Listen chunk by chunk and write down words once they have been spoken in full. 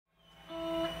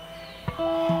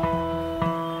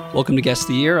Welcome to Guest of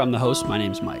the Year. I'm the host. My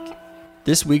name's Mike.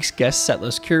 This week's guest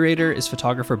setlist curator is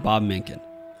photographer Bob Minkin.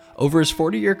 Over his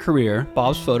 40-year career,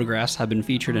 Bob's photographs have been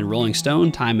featured in Rolling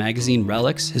Stone, Time Magazine,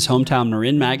 Relics, his hometown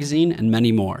Marin Magazine, and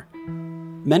many more.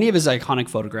 Many of his iconic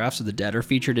photographs of the dead are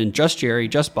featured in Just Jerry,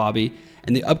 Just Bobby,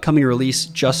 and the upcoming release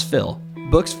Just Phil,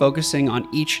 books focusing on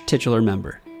each titular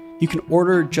member. You can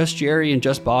order Just Jerry and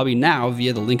Just Bobby now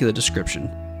via the link in the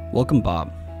description. Welcome,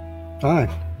 Bob. Hi,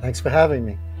 thanks for having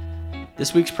me.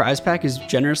 This week's prize pack is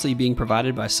generously being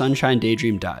provided by Sunshine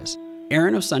Daydream Dyes.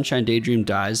 Aaron of Sunshine Daydream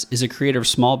Dyes is a creator of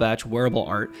small batch wearable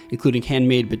art, including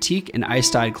handmade batik and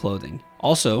ice-dyed clothing.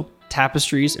 Also,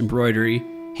 tapestries, embroidery,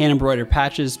 hand-embroidered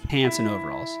patches, pants, and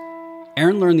overalls.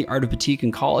 Aaron learned the art of batik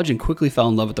in college and quickly fell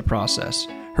in love with the process.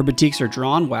 Her batiks are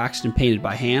drawn, waxed, and painted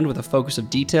by hand with a focus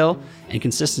of detail and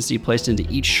consistency placed into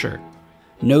each shirt.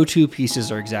 No two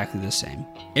pieces are exactly the same.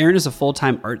 Erin is a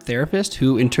full-time art therapist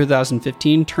who, in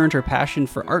 2015, turned her passion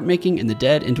for art making and the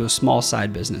dead into a small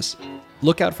side business.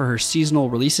 Look out for her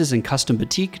seasonal releases in custom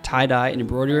batik, tie-dye, and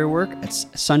embroidery work at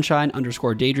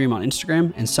sunshine_daydream on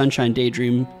Instagram and Sunshine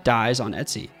Daydream Dyes on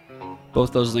Etsy.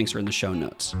 Both those links are in the show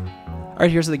notes.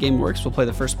 Alright, here's how the game works. We'll play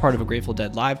the first part of a Grateful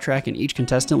Dead live track, and each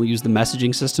contestant will use the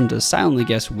messaging system to silently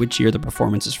guess which year the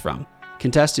performance is from.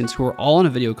 Contestants, who are all in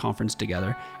a video conference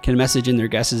together, can message in their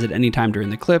guesses at any time during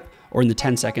the clip or in the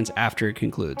 10 seconds after it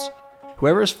concludes.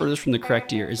 Whoever is furthest from the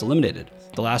correct year is eliminated.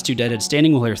 The last two Deadheads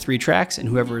standing will hear 3 tracks, and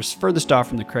whoever is furthest off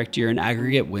from the correct year in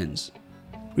aggregate wins.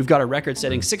 We've got a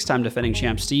record-setting 6-time defending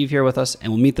champ Steve here with us,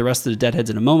 and we'll meet the rest of the Deadheads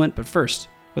in a moment, but first,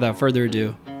 without further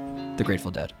ado, the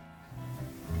Grateful Dead.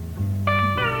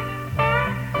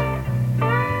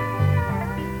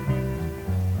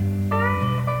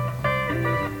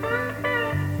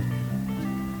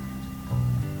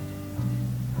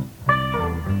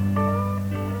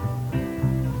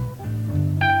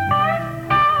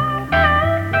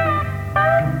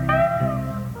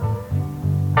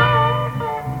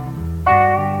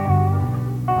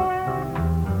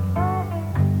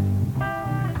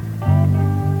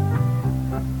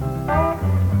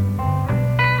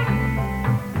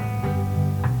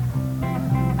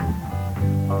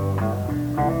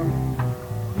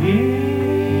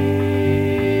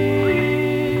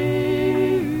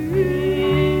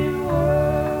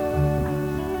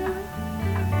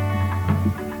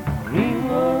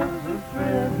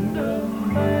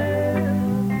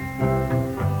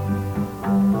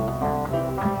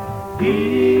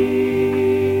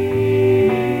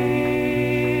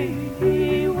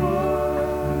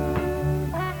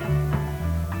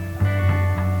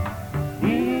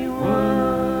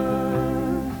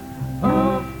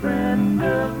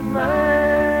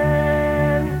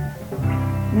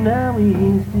 Now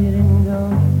he's dead and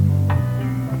gone.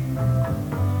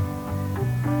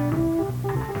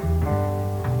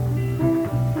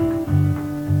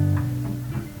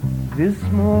 This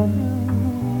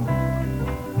morning,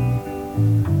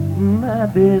 my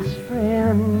best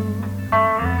friend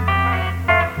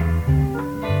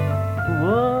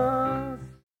was...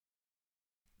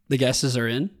 The guesses are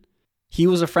in. He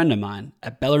was a friend of mine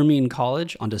at Bellarmine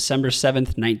College on December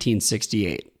 7th,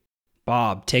 1968.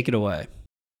 Bob, take it away.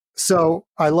 So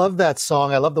I love that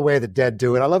song. I love the way the Dead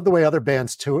do it. I love the way other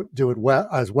bands do it well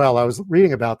as well. I was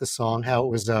reading about the song, how it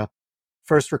was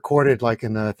first recorded like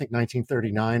in, I think,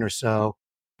 1939 or so.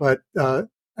 But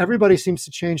everybody seems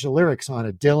to change the lyrics on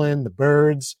it. Dylan, the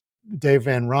Byrds, Dave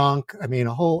Van Ronk. I mean,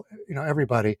 a whole,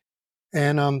 everybody.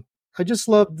 And I just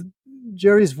loved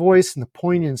Jerry's voice, and the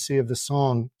poignancy of the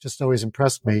song just always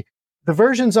impressed me. The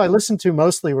versions I listened to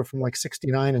mostly were from like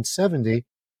 69 and 70.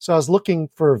 So I was looking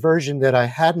for a version that I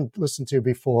hadn't listened to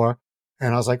before.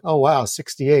 And I was like, oh, wow,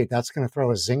 68, that's going to throw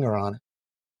a zinger on it.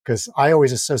 Because I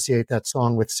always associate that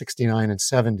song with 69 and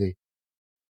 70.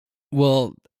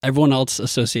 Well, everyone else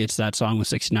associates that song with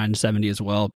 69 and 70 as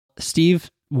well. Steve,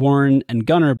 Warren, and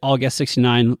Gunnar all guessed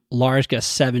 69. Lars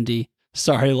guessed 70.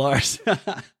 Sorry, Lars.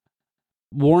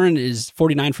 Warren is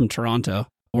 49 from Toronto.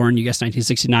 Warren, you guessed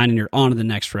 1969, and you're on to the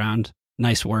next round.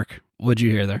 Nice work. What'd you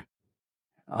hear there?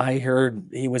 I heard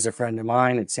he was a friend of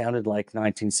mine. It sounded like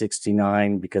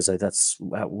 1969 because that's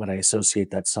what I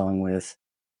associate that song with.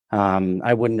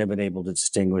 I wouldn't have been able to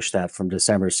distinguish that from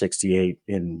December 68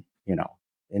 in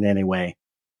any way.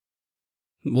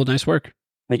 Well, nice work.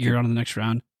 You're on to the next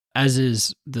round. As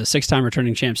is the 6-time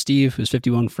returning champ, Steve, who's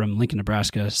 51 from Lincoln,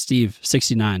 Nebraska. Steve,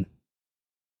 69.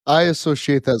 I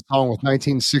associate that song with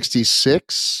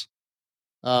 1966.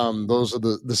 Those are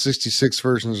the 66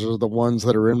 versions are the ones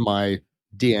that are in my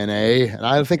DNA. And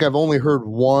I think I've only heard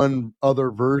one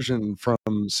other version from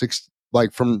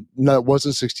no, it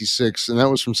wasn't 66, and that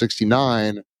was from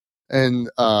 69. And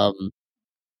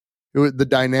the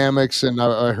dynamics, and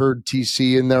I heard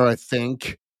TC in there, I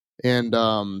think, and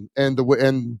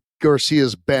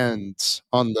Garcia's bends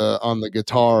on the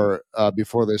guitar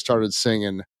before they started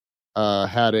singing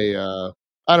had a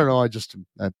I don't know,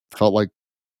 I felt like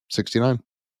 69.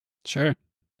 Sure.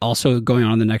 Also going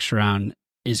on the next round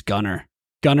is Gunner.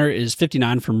 Gunner is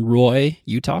 59 from Roy,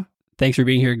 Utah. Thanks for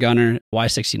being here, Gunner. Why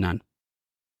 69?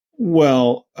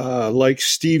 Well, like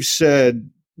Steve said,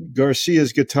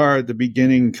 Garcia's guitar at the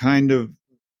beginning kind of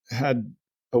had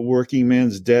a Working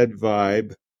Man's Dead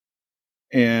vibe.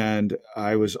 And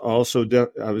I was also,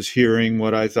 I was hearing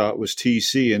what I thought was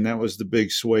TC, and that was the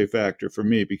big sway factor for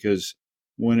me, because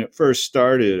when it first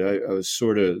started, I was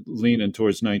sort of leaning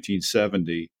towards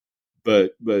 1970.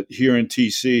 But hearing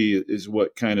TC is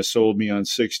what kind of sold me on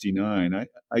 69.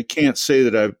 I can't say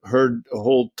that I've heard a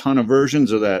whole ton of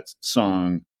versions of that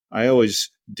song. I always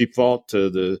default to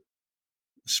the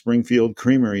Springfield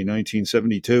Creamery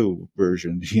 1972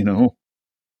 version, you know?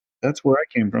 That's where I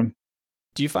came from.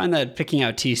 Do you find that picking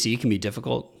out TC can be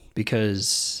difficult?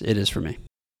 Because it is for me.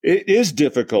 It is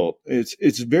difficult.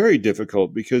 It's very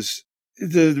difficult because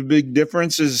the big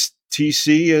difference is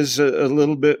TC is a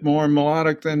little bit more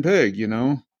melodic than Pig, you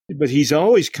know? But he's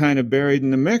always kind of buried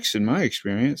in the mix in my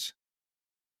experience.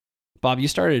 Bob, you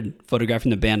started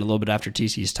photographing the band a little bit after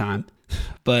TC's time,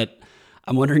 but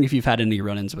I'm wondering if you've had any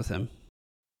run-ins with him.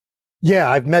 Yeah,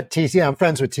 I've met TC. I'm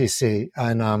friends with TC,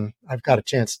 and I've got a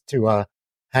chance to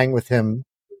hang with him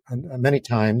many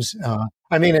times.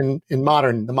 I mean, in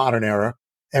the modern era.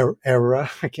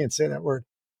 I can't say that word.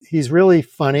 He's really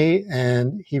funny,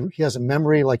 and he has a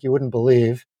memory like you wouldn't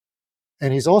believe,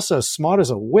 and he's also smart as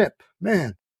a whip,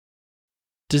 man.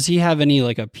 Does he have any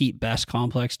like a Pete Best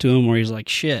complex to him, where he's like,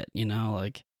 shit, you know,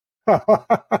 like?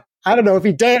 I don't know if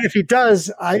he did. If he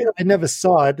does, I never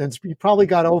saw it, and he probably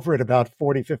got over it about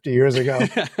 40, 50 years ago.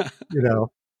 You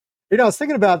know, I was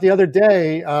thinking about the other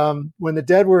day when the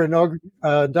Dead were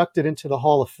inducted into the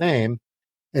Hall of Fame,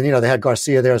 and they had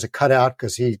Garcia there as a cutout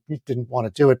because he didn't want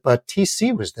to do it, but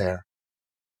TC was there,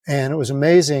 and it was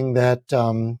amazing that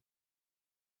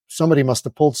somebody must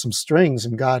have pulled some strings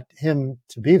and got him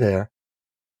to be there,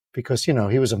 because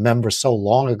he was a member so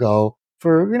long ago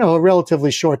for a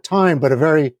relatively short time, but a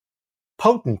very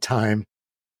potent time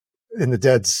in the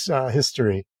Dead's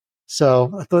history.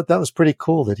 So I thought that was pretty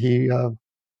cool that he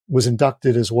was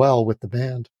inducted as well with the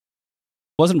band.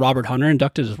 Wasn't Robert Hunter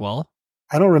inducted as well?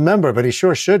 I don't remember, but he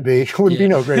sure should be. It wouldn't be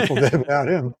no Grateful Dead without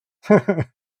him.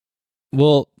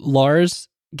 Well, Lars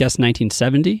guessed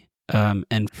 1970,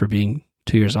 and for being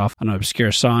 2 years off on an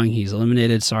obscure song, he's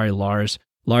eliminated. Sorry, Lars.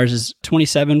 Lars is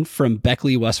 27 from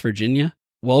Beckley, West Virginia.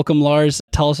 Welcome, Lars.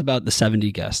 Tell us about the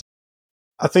 70 guest.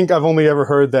 I think I've only ever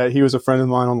heard that he was a friend of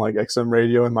mine on like XM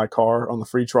radio in my car on the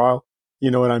free trial. You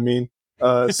know what I mean?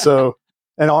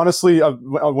 And honestly,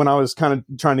 when I was kind of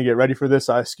trying to get ready for this,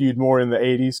 I skewed more in the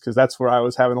 80s because that's where I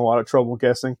was having a lot of trouble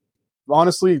guessing.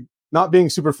 Honestly, not being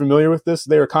super familiar with this,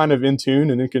 they were kind of in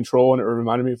tune and in control, and it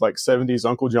reminded me of like 70s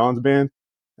Uncle John's band.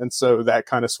 And so that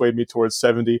kind of swayed me towards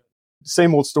 70.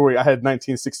 Same old story. I had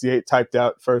 1968 typed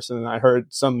out first, and I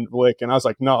heard some lick, and I was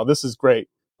like, no, this is great.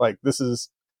 Like, this is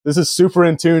super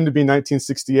in tune to be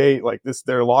 1968. Like this,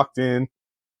 they're locked in.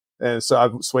 And so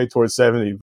I've swayed towards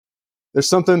 70. There's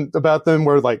something about them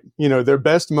where like, their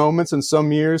best moments in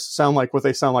some years sound like what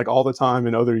they sound like all the time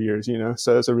in other years,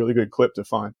 so it's a really good clip to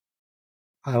find.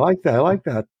 I like that. I like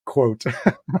that quote.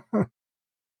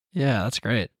 Yeah, that's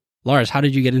great. Lars, how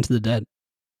did you get into the Dead?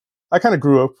 I kind of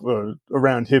grew up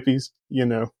around hippies,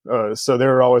 so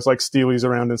there were always like Steelies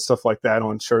around and stuff like that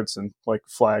on shirts and like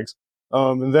flags.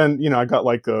 And then, I got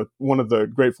like one of the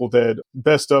Grateful Dead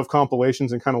best of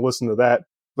compilations and kind of listened to that.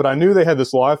 But I knew they had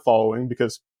this live following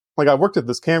because like I worked at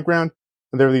this campground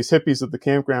and there were these hippies at the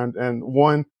campground, and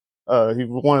one, he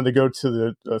wanted to go to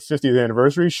the 50th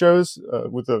anniversary shows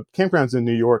with the campgrounds in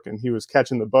New York, and he was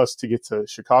catching the bus to get to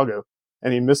Chicago,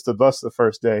 and he missed the bus the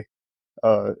first day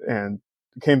and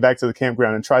came back to the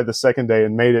campground and tried the second day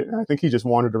and made it. And I think he just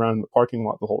wandered around in the parking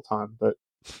lot the whole time. But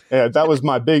yeah, that was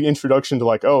my big introduction to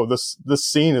like, oh, this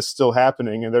scene is still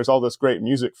happening, and there's all this great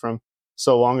music from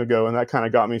so long ago, and that kind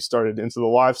of got me started into the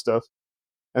live stuff.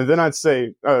 And then I'd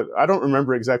say, I don't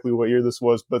remember exactly what year this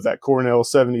was, but that Cornell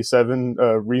 77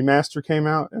 remaster came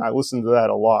out, and I listened to that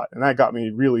a lot. And that got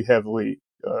me really heavily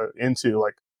into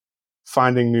like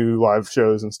finding new live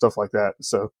shows and stuff like that.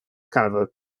 So kind of a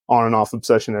on and off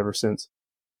obsession ever since.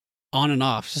 On and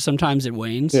off. So sometimes it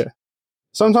wanes. Yeah.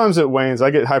 Sometimes it wanes.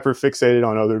 I get hyper fixated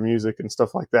on other music and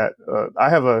stuff like that.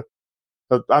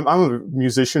 I'm a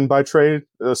musician by trade.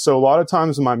 So a lot of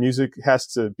times my music has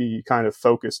to be kind of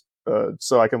focused.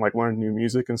 So I can like learn new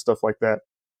music and stuff like that.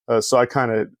 So I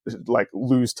kind of like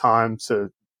lose time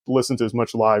to listen to as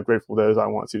much live Grateful Dead as I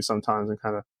want to sometimes, and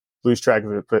kind of lose track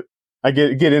of it. But I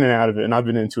get in and out of it, and I've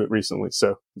been into it recently,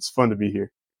 so it's fun to be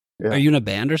here. Yeah. Are you in a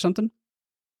band or something?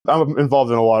 I'm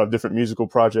involved in a lot of different musical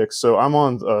projects. So I'm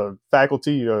on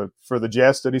faculty for the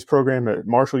jazz studies program at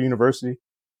Marshall University,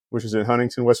 which is in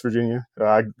Huntington, West Virginia.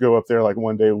 I go up there like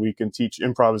one day a week and teach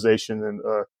improvisation, and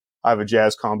I have a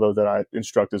jazz combo that I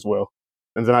instruct as well.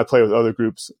 And then I play with other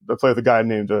groups. I play with a guy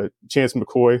named Chance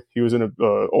McCoy. He was in a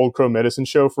Old Crow Medicine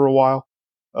show for a while.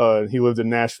 He lived in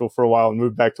Nashville for a while and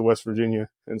moved back to West Virginia.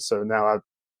 And so now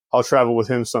I'll travel with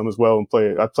him some as well and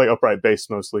play. I play upright bass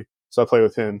mostly, so I play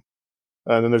with him.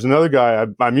 And then there's another guy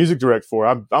I music direct for.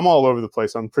 I'm all over the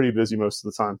place. I'm pretty busy most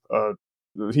of the time.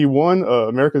 He won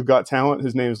America's Got Talent.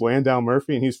 His name is Landau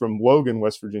Murphy, and he's from Logan,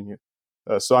 West Virginia.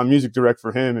 So I'm music direct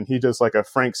for him, and he does like a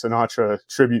Frank Sinatra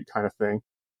tribute kind of thing,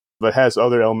 but has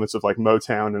other elements of like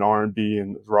Motown and R&B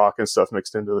and rock and stuff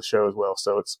mixed into the show as well.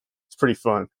 So it's pretty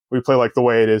fun. We play like The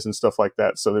Way It Is and stuff like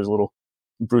that. So there's a little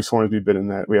Bruce Hornsby bit in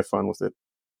that. We have fun with it.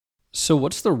 So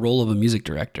what's the role of a music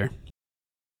director?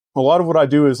 A lot of what I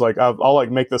do is like I'll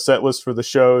like make the set list for the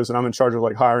shows, and I'm in charge of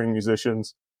like hiring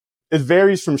musicians. It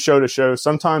varies from show to show.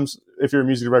 Sometimes if you're a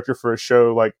music director for a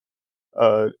show, like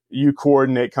you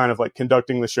coordinate kind of like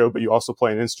conducting the show, but you also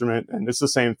play an instrument. And it's the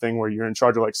same thing where you're in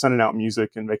charge of like sending out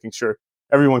music and making sure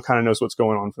everyone kind of knows what's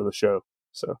going on for the show.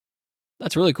 So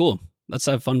that's really cool. That's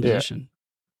a fun position. Yeah.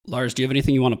 Lars, do you have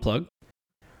anything you want to plug?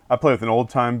 I play with an old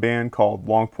time band called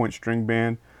Long Point String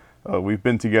Band. We've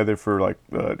been together for like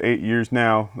 8 years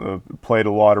now, played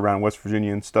a lot around West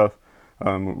Virginia and stuff.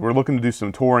 We're looking to do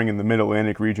some touring in the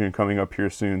Mid-Atlantic region coming up here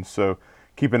soon, so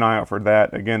keep an eye out for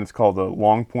that. Again, it's called the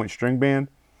Long Point String Band.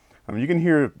 You can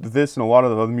hear this and a lot of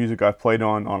the other music I've played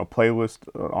on a playlist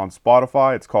on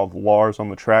Spotify. It's called Lars on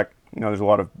the Track. There's a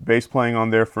lot of bass playing on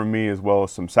there from me, as well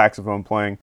as some saxophone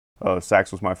playing.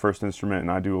 Sax was my first instrument, and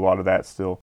I do a lot of that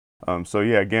still. So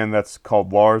yeah, again, that's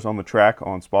called Lars on the Track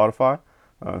on Spotify.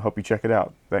 Hope you check it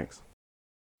out. Thanks.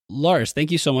 Lars, thank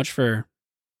you so much for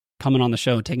coming on the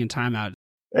show and taking time out.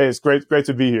 Hey, it's great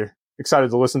to be here.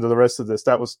 Excited to listen to the rest of this.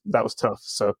 That was tough.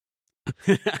 So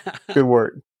good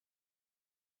work.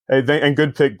 Hey, and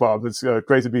good pick, Bob. It's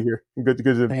great to be here. Good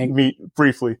to meet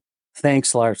briefly.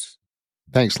 Thanks, Lars.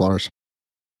 Thanks, Lars.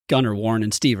 Gunnar, Warren,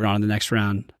 and Steve are on in the next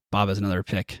round. Bob has another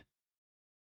pick.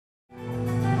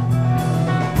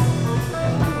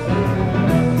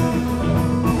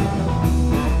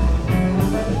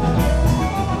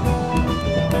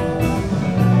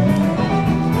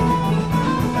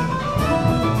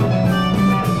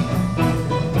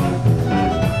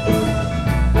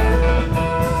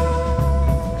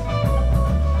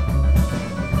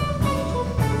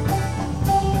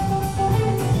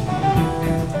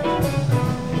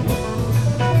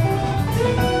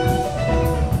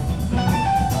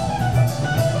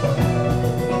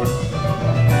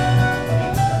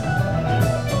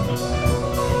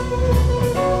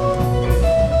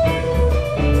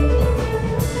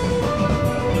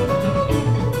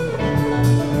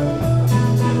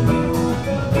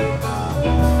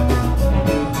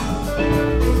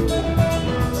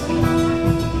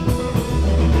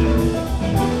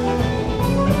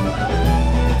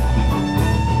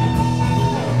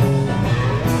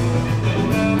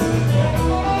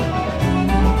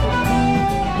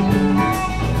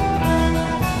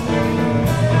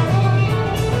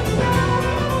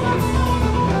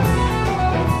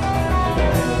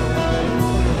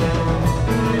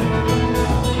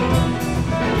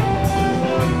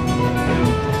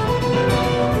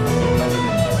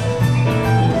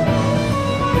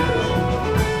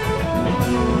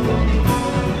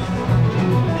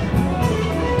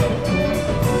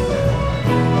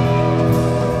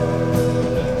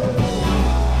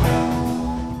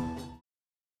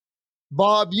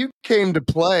 Bob, you came to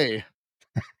play.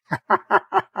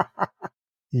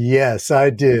 Yes,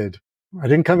 I did. I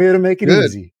didn't come here to make it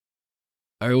easy.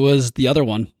 It was the other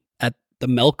one at the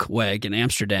Melkweg in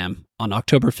Amsterdam on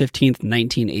October 15th,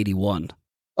 1981.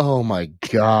 Oh my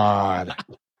God.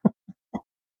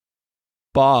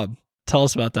 Bob, tell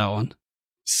us about that one.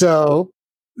 So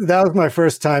that was my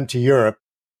first time to Europe.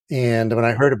 And when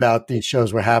I heard about these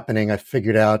shows were happening, I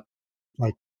figured out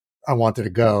like I wanted to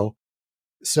go.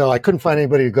 So I couldn't find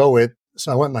anybody to go with.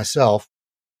 So I went myself.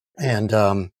 And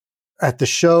at the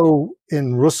show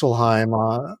in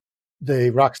Rüsselsheim,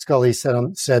 the Rock Scully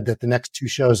said that the next two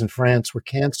shows in France were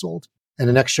canceled and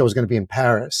the next show was going to be in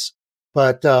Paris.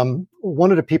 But one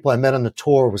of the people I met on the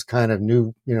tour was kind of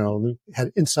new,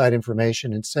 had inside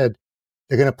information and said,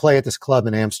 they're going to play at this club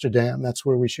in Amsterdam. That's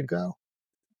where we should go.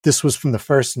 This was from the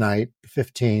first night, the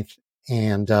 15th.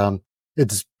 And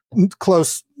it's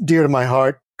close, dear to my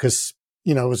heart because,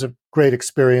 it was a great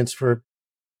experience for a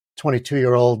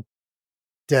 22-year-old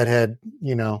Deadhead,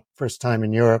 first time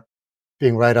in Europe,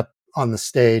 being right up on the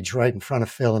stage, right in front of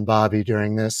Phil and Bobby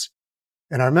during this.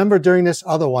 And I remember during this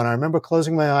other one, I remember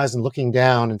closing my eyes and looking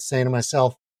down and saying to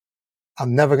myself,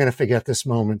 I'm never going to forget this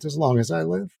moment as long as I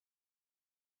live.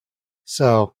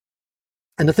 So,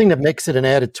 and the thing that makes it an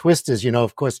added twist is,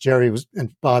 of course, Jerry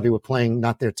and Bobby were playing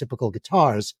not their typical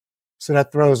guitars. So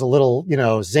that throws a little,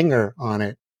 zinger on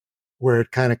it where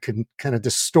it kind of can kind of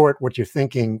distort what you're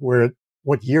thinking,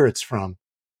 what year it's from.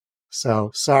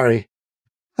 So sorry.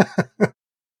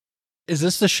 Is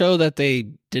this the show that they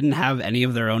didn't have any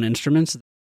of their own instruments?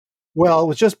 Well, it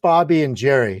was just Bobby and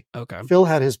Jerry. Okay. Phil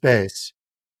had his bass.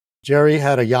 Jerry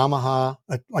had a Yamaha,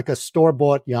 like a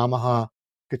store-bought Yamaha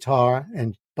guitar,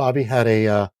 and Bobby had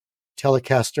a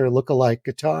Telecaster look-alike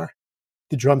guitar.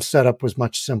 The drum setup was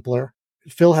much simpler.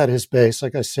 Phil had his bass,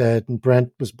 like I said, and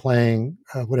Brent was playing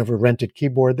whatever rented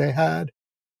keyboard they had.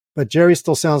 But Jerry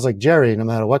still sounds like Jerry, no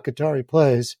matter what guitar he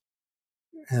plays.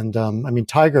 And,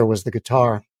 Tiger was the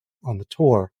guitar on the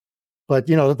tour. But,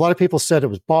 a lot of people said it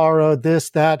was borrowed,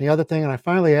 this, that, and the other thing. And I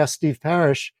finally asked Steve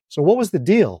Parrish, so what was the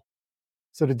deal?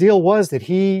 So the deal was that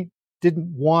he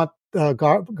didn't want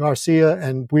Garcia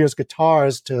and Weir's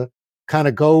guitars to kind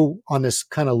of go on this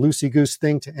kind of loosey-goose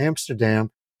thing to Amsterdam.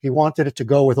 He wanted it to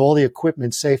go with all the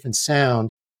equipment safe and sound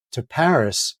to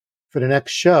Paris for the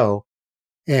next show.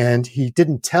 And he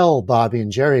didn't tell Bobby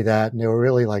and Jerry that, and they were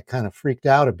really like kind of freaked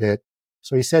out a bit.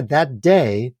 So he said that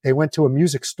day they went to a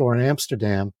music store in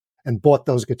Amsterdam and bought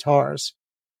those guitars.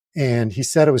 And he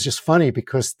said it was just funny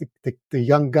because the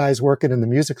young guys working in the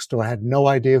music store had no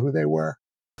idea who they were.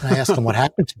 And I asked them what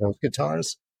happened to those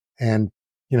guitars. And,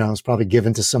 it was probably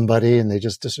given to somebody and they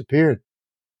just disappeared.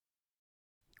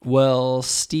 Well,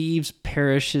 Steve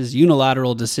Parrish's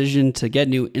unilateral decision to get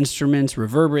new instruments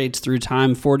reverberates through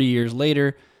time 40 years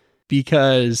later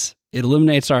because it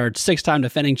eliminates our six-time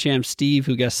defending champ Steve,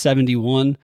 who guessed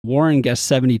 71, Warren guessed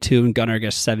 72, and Gunnar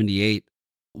guessed 78.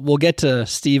 We'll get to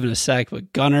Steve in a sec,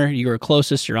 but Gunnar, you were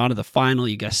closest. You're on to the final.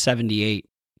 You guessed 78.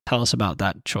 Tell us about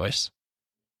that choice.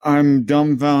 I'm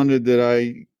dumbfounded that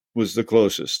I was the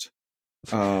closest.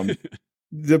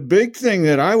 The big thing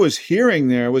that I was hearing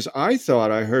there was I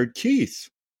thought I heard Keith.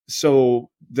 So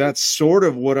that's sort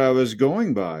of what I was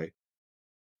going by.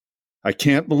 I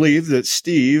can't believe that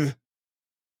Steve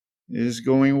is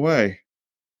going away.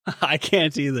 I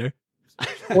can't either.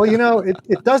 Well,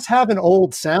 it does have an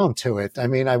old sound to it. I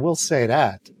mean, I will say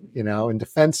that, in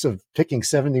defense of picking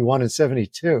 71 and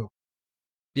 72.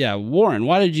 Yeah, Warren,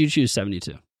 why did you choose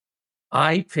 72?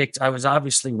 I was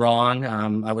obviously wrong.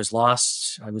 I was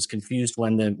lost. I was confused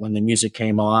when the music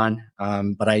came on.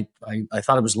 But I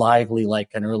thought it was lively,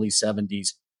 like an early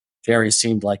 70s. Jerry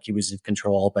seemed like he was in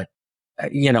control, but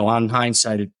on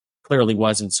hindsight, it clearly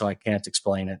wasn't. So I can't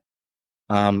explain it.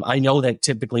 I know that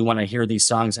typically when I hear these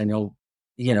songs, I know,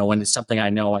 when it's something I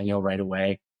know right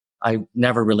away. I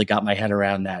never really got my head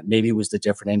around that. Maybe it was the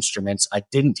different instruments. I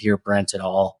didn't hear Brent at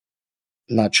all.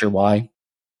 I'm not sure why.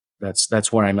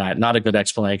 That's where I'm at. Not a good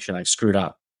explanation. I screwed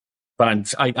up,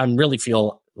 but I'm really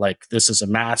feel like this is a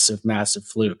massive, massive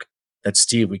fluke that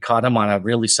Steve, we caught him on a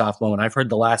really soft moment. I've heard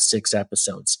the last 6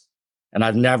 episodes and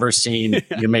I've never seen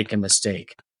you make a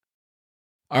mistake.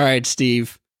 All right,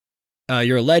 Steve,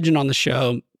 you're a legend on the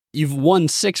show. You've won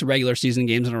 6 regular season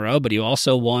games in a row, but you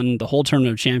also won the whole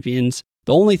Tournament of Champions.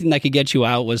 The only thing that could get you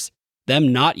out was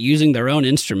them not using their own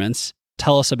instruments.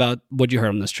 Tell us about what you heard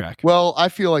on this track. Well, I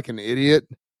feel like an idiot.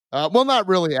 Well, not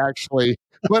really, actually.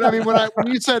 But I mean, when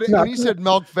you said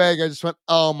Melkveg, I just went,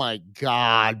 "Oh my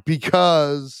god!"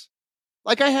 Because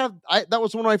like that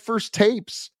was one of my first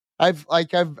tapes. I've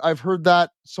heard that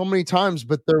so many times,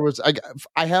 but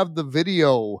I have the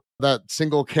video, that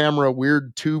single camera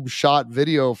weird tube shot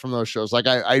video from those shows. Like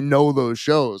I know those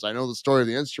shows. I know the story of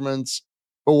the instruments.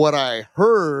 But what I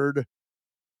heard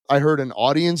an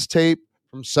audience tape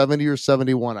from 70 or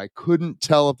 71. I couldn't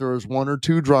tell if there was 1 or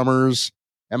 2 drummers.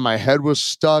 And my head was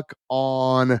stuck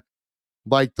on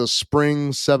like the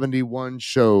spring 71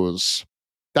 shows.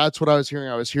 That's what I was hearing.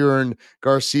 I was hearing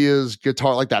Garcia's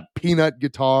guitar, like that peanut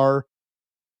guitar,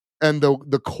 and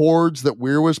the chords that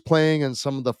Weir was playing and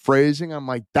some of the phrasing. I'm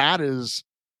like, that is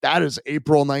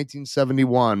April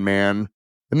 1971, man.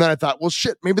 And then I thought, well,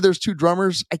 shit, maybe there's 2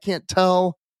 drummers. I can't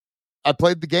tell. I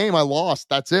played the game. I lost.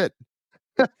 That's it.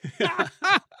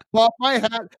 Well, my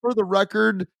hat for the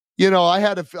record.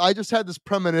 I just had this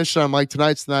premonition. I'm like,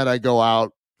 tonight's the night I go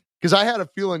out, because I had a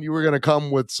feeling you were going to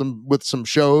come with some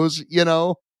shows. It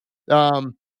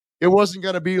wasn't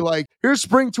going to be like, here's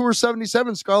Spring Tour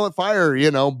 77, Scarlet Fire.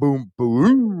 Boom,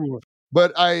 boom.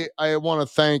 But I want to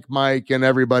thank Mike and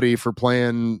everybody for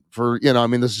playing for, I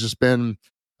mean, this has just been,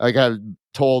 like I've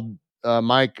told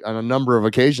Mike on a number of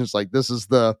occasions, like this is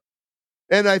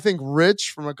and I think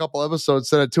Rich from a couple episodes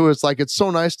said it too. It's like, it's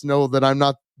so nice to know that I'm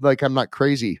not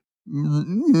crazy.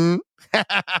 Sound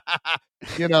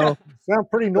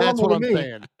pretty normal That's what to I'm me.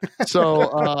 saying.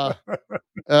 So,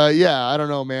 yeah, I don't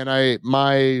know, man.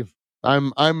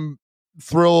 I'm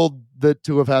thrilled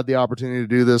to have had the opportunity to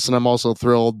do this, and I'm also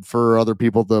thrilled for other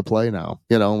people to play now.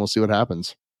 And we'll see what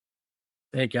happens.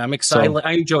 Thank you. I'm excited.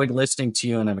 I enjoyed listening to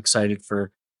you, and I'm excited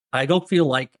I don't feel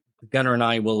like Gunnar and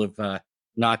I will have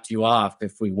knocked you off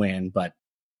if we win, but.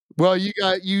 Well,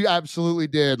 you absolutely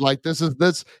did. Like this,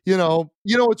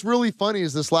 what's really funny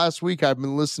is this last week I've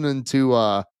been listening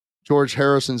to George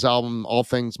Harrison's album, All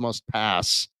Things Must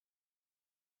Pass.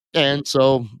 And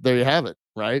so there you have it,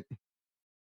 right?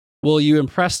 Well, you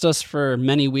impressed us for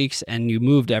many weeks, and you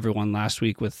moved everyone last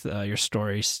week with your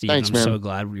story, Steve. Thanks, I'm man. so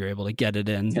glad we were able to get it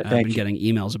in. Yeah, I've been getting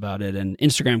emails about it and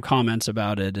Instagram comments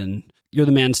about it, and you're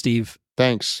the man, Steve.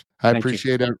 Thanks. I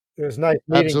appreciate it. It was nice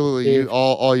meeting Absolutely. you, You,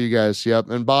 all you guys. Yep.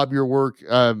 And Bob, your work,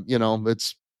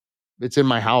 it's in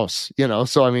my house,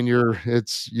 so, I mean,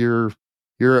 you're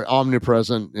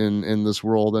omnipresent in this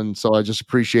world. And so I just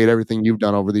appreciate everything you've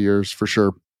done over the years for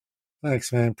sure.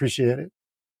 Thanks, man. Appreciate it.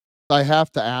 I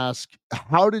have to ask,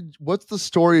 what's the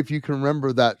story, if you can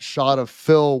remember that shot of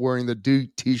Phil wearing the Duke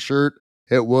t-shirt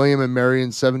at William and Mary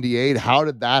in 78? How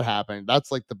did that happen?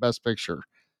 That's like the best picture.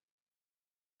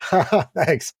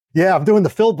 Thanks. Yeah, I'm doing the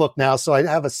Phil book now, so I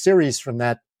have a series from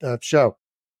that show.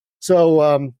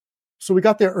 So we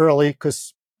got there early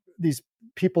because these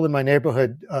people in my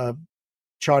neighborhood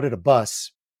chartered a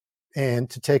bus, and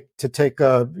to take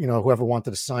whoever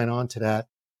wanted to sign on to that,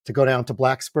 to go down to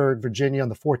Blacksburg, Virginia on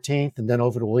the 14th, and then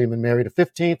over to William and Mary the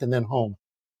 15th, and then home.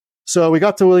 So we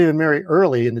got to William and Mary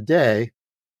early in the day,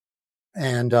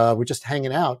 and we're just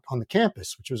hanging out on the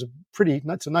campus, which was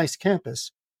it's a nice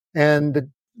campus. And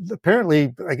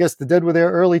apparently, I guess the Dead were there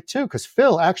early too, because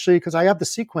I have the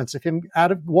sequence of him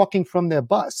walking from their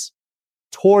bus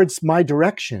towards my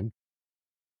direction,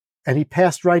 and he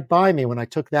passed right by me when I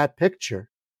took that picture.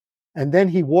 And then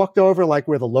he walked over like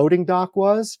where the loading dock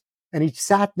was, and he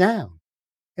sat down.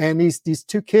 And these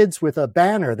two kids with a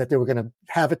banner that they were going to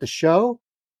have at the show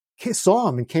saw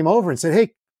him and came over and said,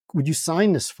 "Hey, would you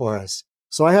sign this for us?"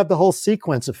 So I have the whole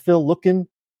sequence of Phil looking,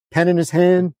 pen in his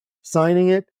hand, signing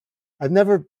it. I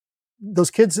was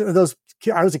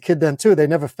a kid then too. They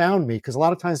never found me, because a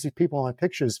lot of times these people on my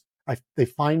pictures, they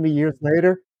find me years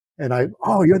later, and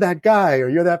you're that guy, or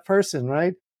you're that person,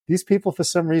 right? These people, for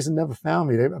some reason, never found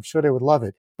me. I'm sure they would love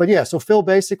it. But yeah, so Phil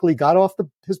basically got off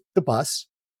the bus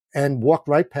and walked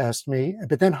right past me,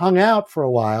 but then hung out for a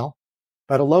while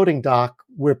at a loading dock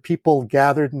where people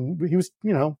gathered, and he was,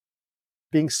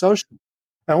 being social.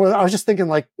 And I was just thinking,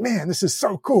 like, man, this is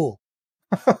so cool.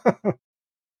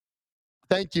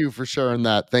 Thank you for sharing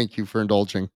that. Thank you for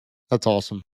indulging. That's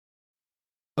awesome.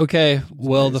 Okay,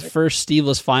 well, the first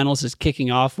Steveless Finals is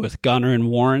kicking off with Gunnar and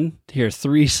Warren. Here are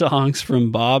 3 songs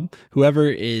from Bob. Whoever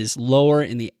is lower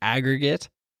in the aggregate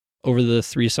over the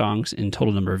 3 songs in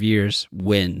total number of years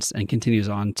wins, and continues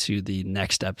on to the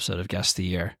next episode of Guest of the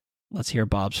Year. Let's hear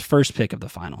Bob's first pick of the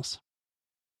finals.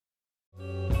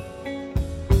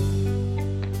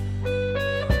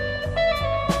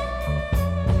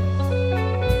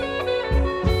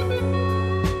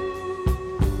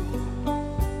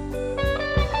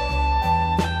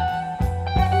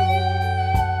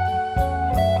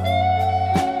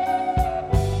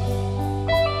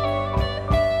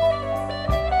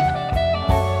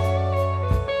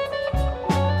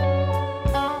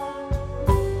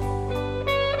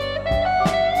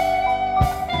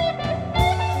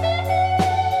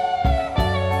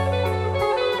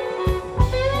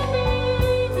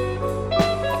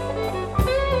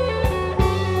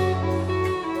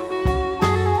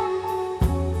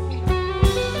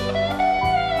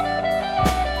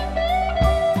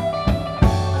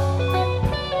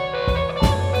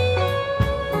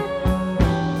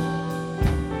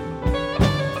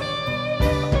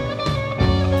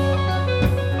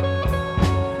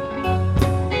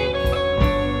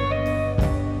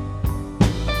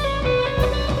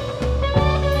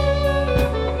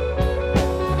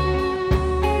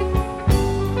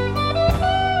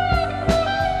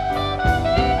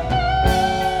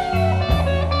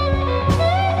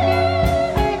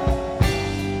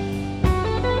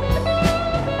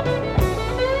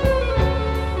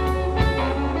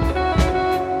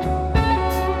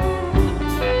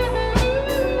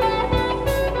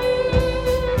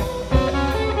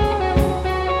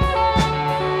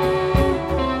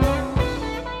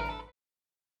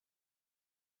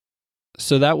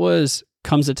 So that was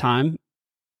Comes a Time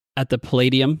at the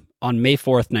Palladium on May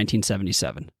 4th,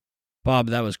 1977. Bob,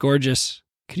 that was gorgeous.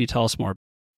 Could you tell us more?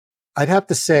 I'd have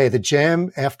to say the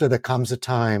jam after the Comes a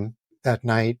Time that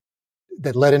night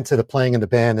that led into the playing in the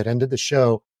band that ended the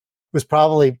show was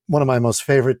probably one of my most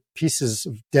favorite pieces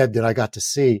of Dead that I got to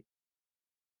see.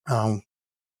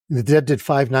 The Dead did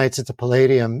 5 nights at the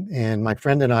Palladium, and my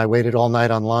friend and I waited all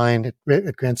night online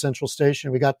at Grand Central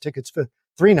Station. We got tickets for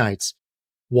 3 nights.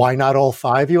 Why not all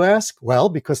 5, you ask? Well,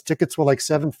 because tickets were like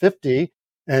 $750,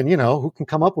 and, who can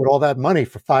come up with all that money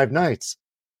for 5 nights?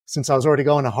 Since I was already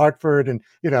going to Hartford and,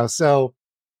 so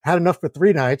had enough for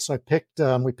 3 nights. So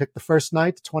we picked the first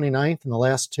night, the 29th, and the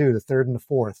last 2, the 3rd and the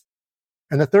 4th.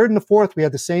 And the 3rd and the 4th, we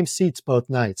had the same seats both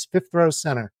nights, 5th row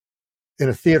center in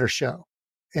a theater show.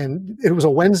 And it was a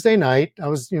Wednesday night. I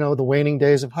was, the waning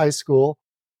days of high school.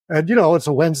 And, it's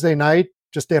a Wednesday night,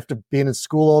 just after being in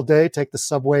school all day, take the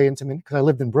subway because I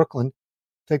lived in Brooklyn,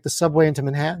 take the subway into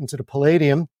Manhattan to the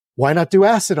Palladium. Why not do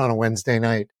acid on a Wednesday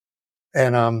night?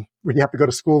 And when you have to go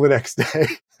to school the next day.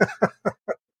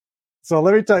 So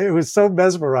let me tell you, it was so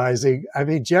mesmerizing. I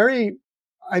mean, Jerry,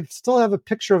 I still have a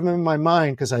picture of him in my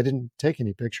mind because I didn't take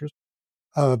any pictures.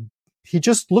 He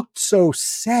just looked so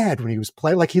sad when he was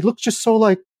playing. Like he looked just so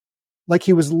like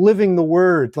he was living the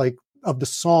word, like of the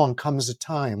song Comes a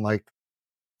Time, like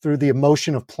through the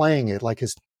emotion of playing it. Like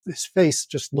his face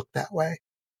just looked that way.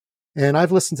 And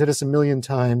I've listened to this a million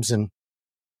times and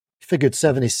figured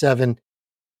 77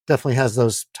 definitely has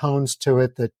those tones to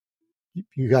it that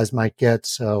you guys might get.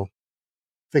 So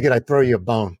figured I'd throw you a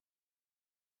bone.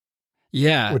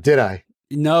 Yeah. Or did I?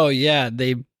 No, yeah,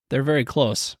 they're very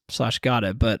close / got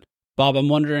it. But Bob, I'm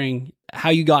wondering how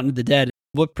you got into the Dead.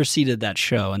 What preceded that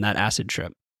show and that acid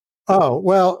trip? Oh,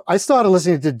 well, I started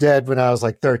listening to Dead when I was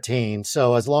like 13.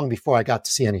 So as long before I got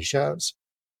to see any shows.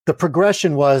 The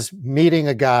progression was meeting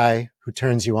a guy who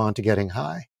turns you on to getting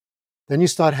high. Then you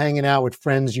start hanging out with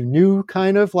friends you knew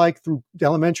kind of like through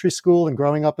elementary school and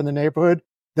growing up in the neighborhood.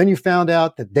 Then you found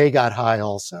out that they got high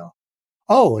also.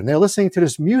 Oh, and they're listening to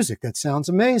this music that sounds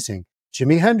amazing.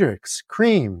 Jimi Hendrix,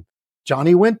 Cream,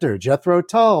 Johnny Winter, Jethro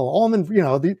Tull,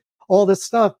 all this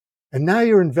stuff. And now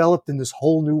you're enveloped in this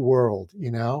whole new world,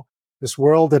 this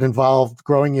world that involved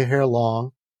growing your hair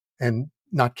long and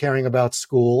not caring about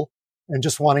school and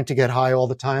just wanting to get high all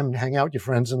the time and hang out with your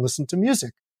friends and listen to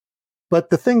music. But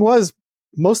the thing was,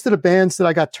 most of the bands that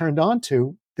I got turned on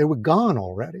to, they were gone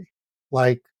already.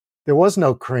 Like there was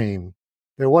no Cream.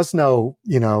 There was no,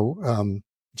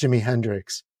 Jimi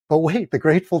Hendrix. But wait, the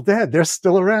Grateful Dead, they're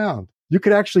still around. You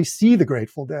could actually see the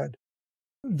Grateful Dead.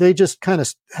 They just kind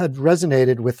of had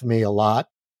resonated with me a lot.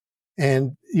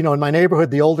 And, in my neighborhood,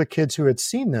 the older kids who had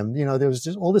seen them, there was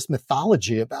just all this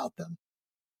mythology about them,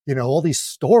 all these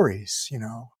stories,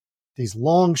 these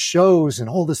long shows and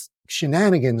all this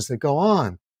shenanigans that go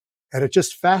on. And it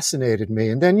just fascinated me.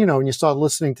 And then, when you start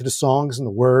listening to the songs and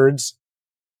the words,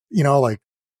 it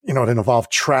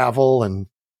involved travel and,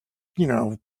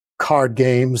 card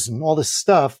games and all this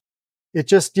stuff. It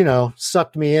just,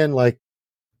 sucked me in like,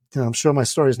 I'm sure my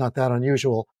story is not that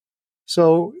unusual.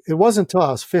 So it wasn't until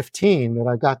I was 15 that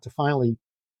I got to finally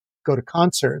go to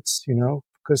concerts,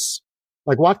 because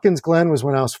like Watkins Glen was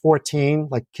when I was 14,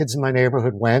 like kids in my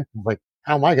neighborhood went, like,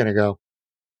 how am I going to go?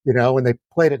 When they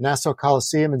played at Nassau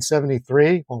Coliseum in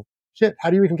 73, well, shit, how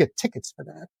do you even get tickets for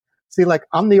that? See, like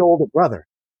I'm the older brother.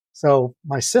 So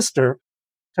my sister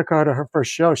took her to her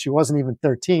first show. She wasn't even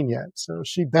 13 yet. So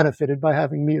she benefited by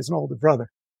having me as an older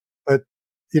brother. But,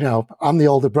 I'm the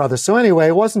older brother. So anyway,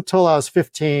 it wasn't until I was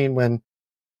 15 when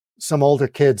some older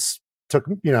kids took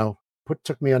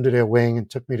me under their wing and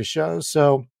took me to shows.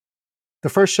 So the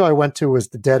first show I went to was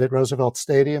the Dead at Roosevelt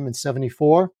Stadium in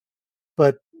 74.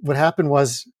 But what happened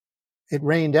was it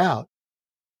rained out.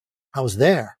 I was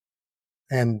there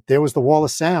and there was the Wall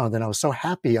of Sound and I was so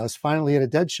happy I was finally at a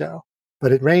Dead show.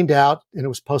 But it rained out and it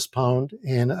was postponed.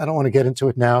 And I don't want to get into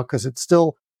it now because it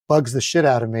still bugs the shit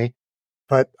out of me.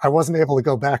 But I wasn't able to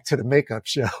go back to the makeup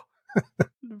show,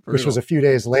 which was a few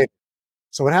days later.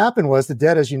 So what happened was the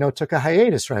Dead, as you know, took a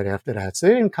hiatus right after that. So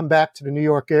they didn't come back to the New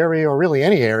York area or really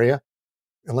any area,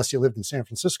 unless you lived in San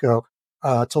Francisco,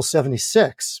 till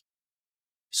 76.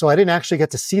 So I didn't actually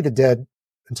get to see the Dead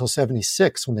until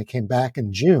 76 when they came back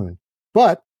in June.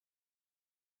 But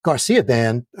Garcia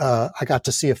Band, I got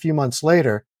to see a few months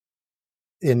later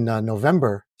in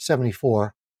November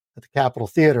 74 at the Capitol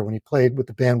Theater when he played with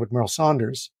the band with Merle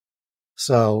Saunders.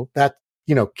 So that,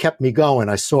 kept me going.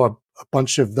 I saw a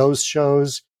bunch of those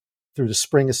shows through the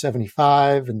spring of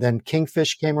 75, and then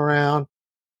Kingfish came around.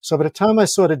 So by the time I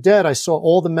saw the Dead, I saw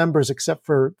all the members except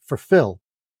for Phil,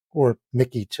 or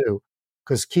Mickey too,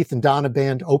 because Keith and Donna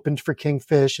Band opened for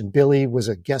Kingfish, and Billy was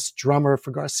a guest drummer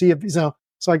for Garcia.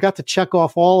 So I got to check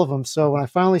off all of them. So when I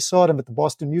finally saw them at the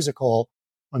Boston Music Hall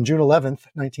on June 11th,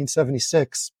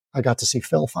 1976, I got to see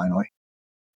Phil finally.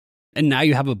 And now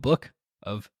you have a book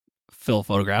of Phil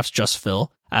photographs, just Phil,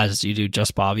 as you do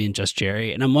Just Bobby and Just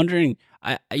Jerry. And I'm wondering,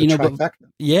 I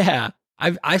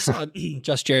saw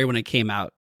Just Jerry when it came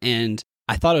out, and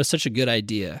I thought it was such a good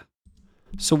idea.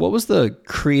 So what was the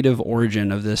creative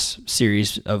origin of this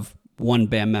series of one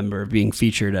band member being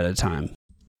featured at a time?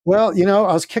 Well,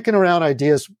 I was kicking around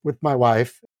ideas with my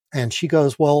wife, and she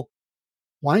goes, well,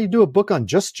 why don't you do a book on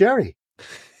Just Jerry?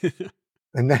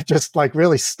 And that just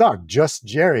really stuck. Just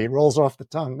Jerry. It rolls off the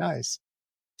tongue nice.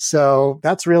 So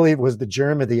that's really was the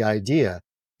germ of the idea.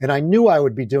 And I knew I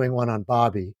would be doing one on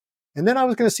Bobby. And then I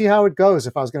was going to see how it goes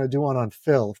if I was going to do one on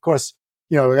Phil. Of course,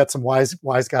 we got some wise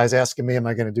guys asking me, am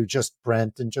I going to do just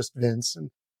Brent and just Vince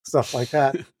and stuff like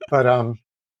that? But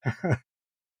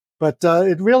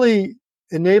it really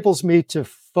enables me to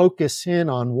focus in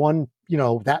on one,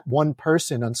 that one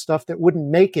person, on stuff that wouldn't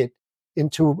make it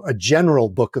into a general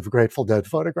book of Grateful Dead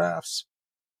photographs,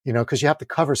 because you have to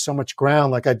cover so much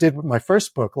ground. Like I did with my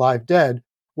first book, Live Dead,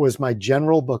 was my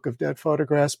general book of Dead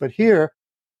photographs. But here,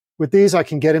 with these, I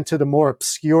can get into the more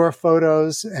obscure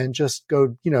photos and just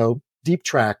go, deep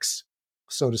tracks,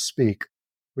 so to speak,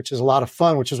 which is a lot of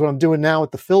fun, which is what I'm doing now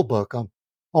with the Phil book. I'm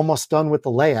almost done with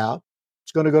the layout.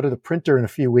 It's going to go to the printer in a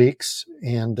few weeks.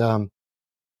 And, I'll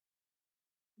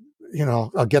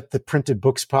get the printed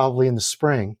books probably in the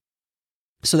spring.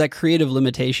 So that creative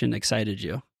limitation excited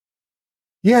you?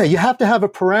 Yeah, you have to have a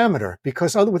parameter,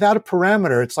 because without a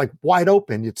parameter, it's like wide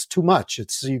open. It's too much.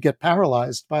 You get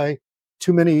paralyzed by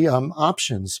too many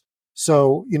options.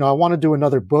 So, I want to do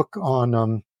another book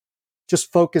on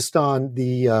just focused on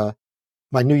the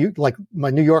my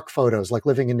New York photos, like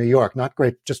living in New York, not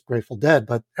just Grateful Dead,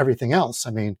 but everything else.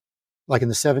 I mean, like in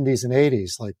the 70s and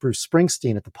 80s, like Bruce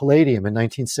Springsteen at the Palladium in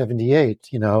 1978,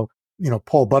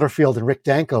 Paul Butterfield and Rick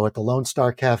Danko at the Lone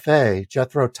Star Cafe,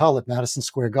 Jethro Tull at Madison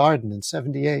Square Garden in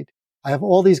 78. I have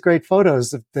all these great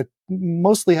photos that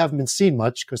mostly haven't been seen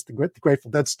much because the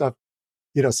Grateful Dead stuff,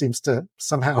 seems to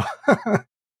somehow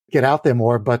get out there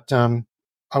more. But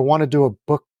I want to do a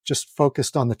book just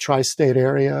focused on the tri-state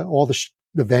area, all the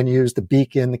venues, the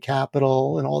Beacon, the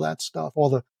Capitol, and all that stuff, all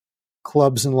the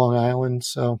clubs in Long Island.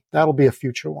 So that'll be a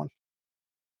future one.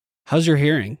 How's your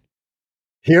hearing?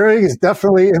 Hearing is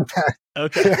definitely impacted.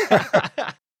 Okay.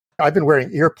 I've been wearing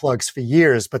earplugs for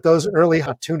years, but those early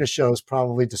Hot Tuna shows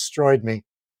probably destroyed me.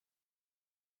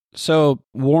 So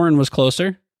Warren was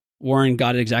closer. Warren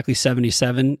got it exactly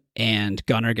 77, and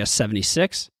Gunnar guessed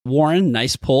 76. Warren,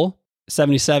 nice pull.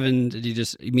 77, did you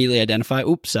just immediately identify?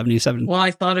 Oops, 77. Well, I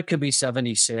thought it could be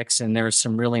 76, and there's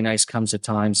some really nice comes at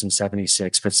times in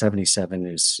 76, but 77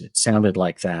 it sounded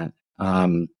like that.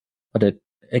 But it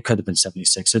could have been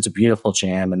 76. It's a beautiful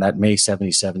jam, and that May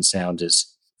 77 sound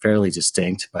is fairly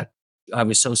distinct, but I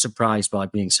was so surprised by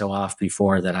being so off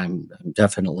before that I'm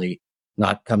definitely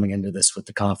not coming into this with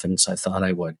the confidence I thought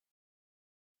I would.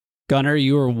 Gunnar,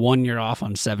 you were 1 year off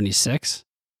on 76.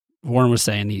 Warren was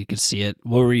saying you could see it.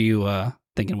 What were you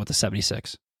thinking with the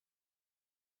 76?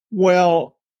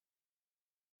 Well,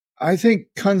 I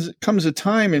think comes a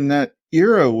time in that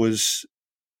era was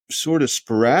sort of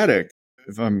sporadic,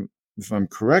 if I'm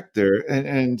correct there.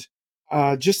 And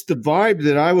just the vibe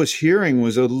that I was hearing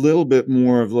was a little bit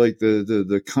more of like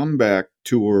the comeback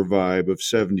tour vibe of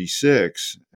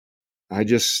 76. I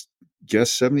just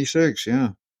guessed 76, yeah.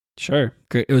 Sure.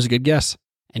 Great. It was a good guess.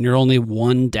 And you're only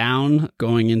one down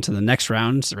going into the next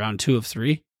round. It's round 2 of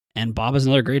 3. And Bob has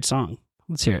another great song.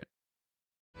 Let's hear it.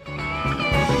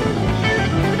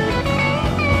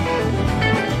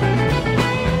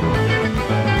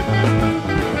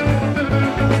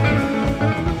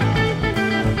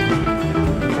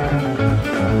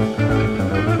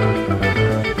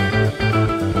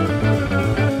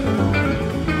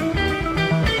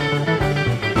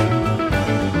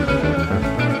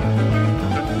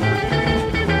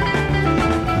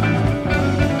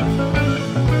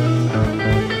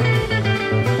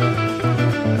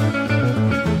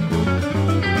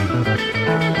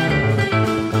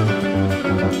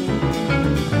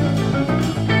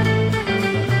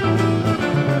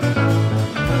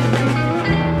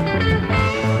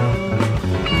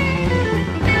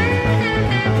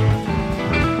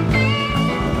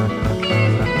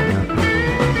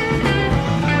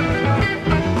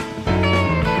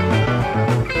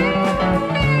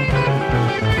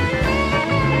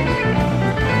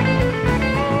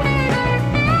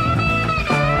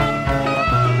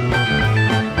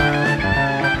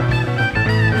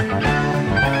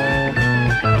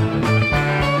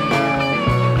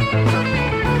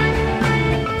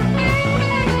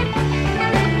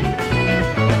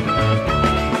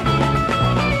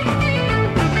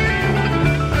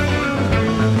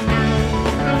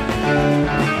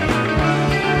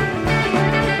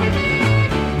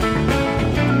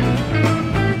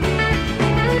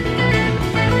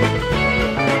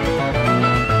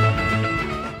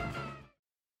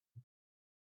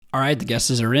 right, the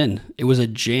guesses are in. It was a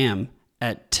jam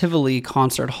at Tivoli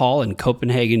Concert Hall in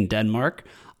Copenhagen, Denmark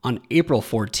on April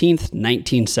 14th,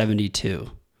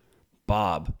 1972.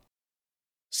 Bob.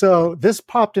 So this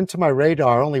popped into my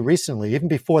radar only recently, even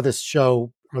before this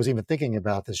show. I was even thinking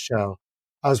about this show.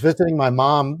 I was visiting my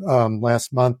mom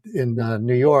last month in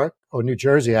New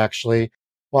Jersey, actually.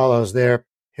 While I was there,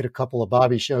 hit a couple of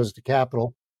Bobby shows at the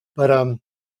Capitol. But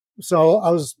so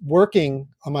I was working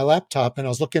on my laptop and I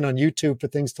was looking on YouTube for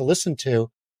things to listen to.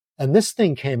 And this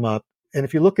thing came up. And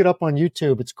if you look it up on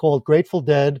YouTube, it's called Grateful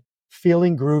Dead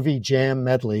Feeling Groovy Jam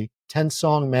Medley,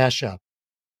 10-song mashup.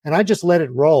 And I just let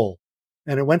it roll.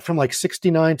 And it went from like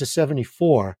 69 to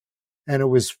 74. And it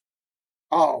was,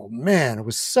 oh man, it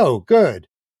was so good.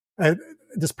 And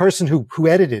this person who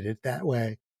edited it that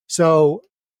way. So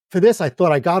for this, I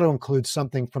thought I got to include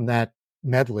something from that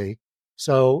medley.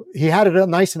 So he had it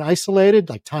nice and isolated,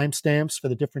 like timestamps for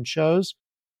the different shows.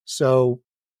 So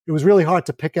it was really hard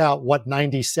to pick out what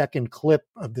 90-second clip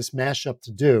of this mashup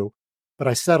to do, but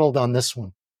I settled on this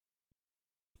one.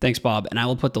 Thanks, Bob. And I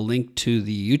will put the link to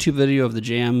the YouTube video of the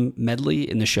jam medley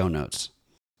in the show notes.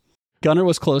 Gunnar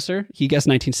was closer. He guessed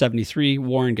 1973.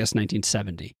 Warren guessed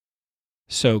 1970.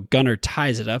 So Gunnar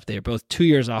ties it up. They are both 2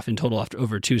 years off in total after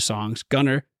over 2 songs.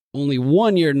 Gunnar, only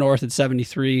 1 year north at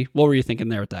 73. What were you thinking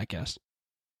there with that guess?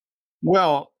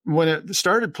 Well, when it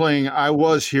started playing, I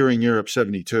was hearing Europe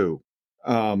 72.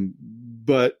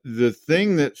 But the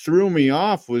thing that threw me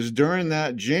off was during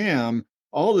that jam,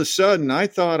 all of a sudden I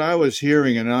thought I was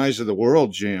hearing an Eyes of the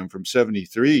World jam from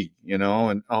 73, and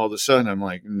all of a sudden I'm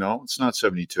like, no, it's not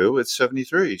 72, it's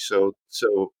 73. So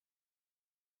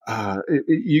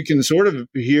you can sort of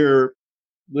hear,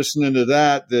 listening to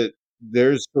that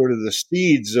there's sort of the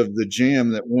seeds of the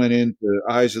jam that went into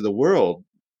Eyes of the World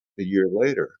a year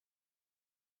later.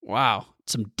 Wow.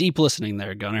 Some deep listening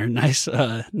there, Gunnar. Nice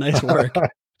work.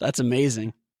 That's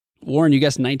amazing. Warren, you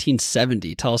guessed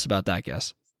 1970. Tell us about that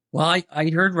guess. Well, I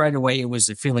heard right away it was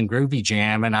the Feeling Groovy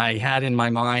jam, and I had in my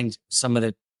mind some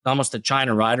of almost the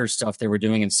China Rider stuff they were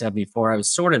doing in 74. I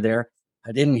was sort of there.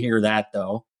 I didn't hear that,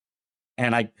 though.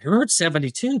 And I heard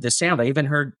 72, the sound. I even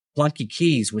heard Blunky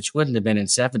Keys, which wouldn't have been in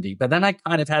 70. But then I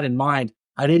kind of had in mind,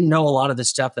 I didn't know a lot of the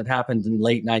stuff that happened in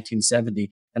late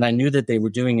 1970. And I knew that they were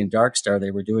doing in Dark Star,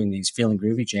 they were doing these Feeling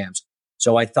Groovy jams.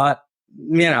 So I thought,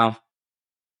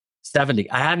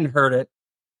 70. I hadn't heard it,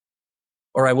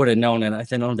 or I would have known it. I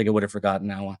don't think I would have forgotten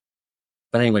that one.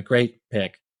 But anyway, great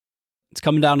pick. It's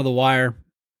coming down to the wire.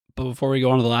 But before we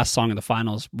go on to the last song of the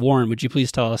finals, Warren, would you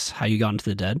please tell us how you got into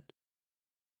the Dead?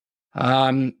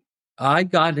 I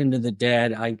got into the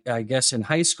Dead, I guess in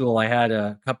high school, I had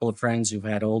a couple of friends who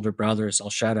had older brothers. I'll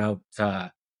shout out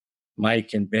Mike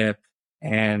and Bip.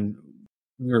 And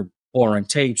we were borrowing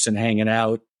tapes and hanging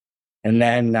out. And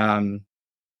then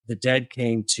the Dead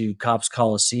came to Cops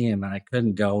Coliseum and I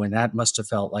couldn't go. And that must have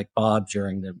felt like Bob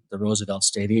during the Roosevelt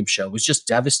Stadium show. It was just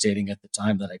devastating at the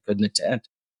time that I couldn't attend.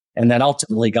 And then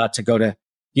ultimately got to go to,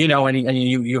 and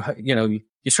you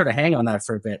sort of hang on that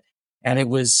for a bit. And I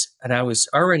was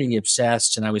already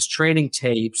obsessed and I was trading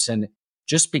tapes and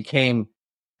just became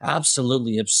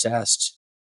absolutely obsessed.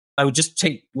 I would just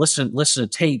listen to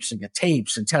tapes and get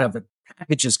tapes and kind of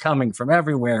packages coming from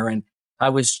everywhere. And I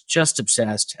was just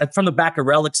obsessed. And from the back of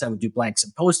relics, I would do blanks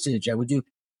and postage.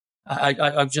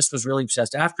 I just was really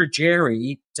obsessed. After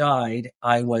Jerry died,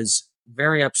 I was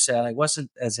very upset. I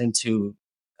wasn't as into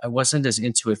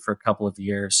it for a couple of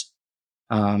years.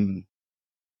 And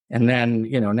then,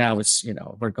 now it's,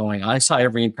 we're going, I saw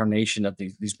every incarnation of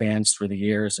these bands through the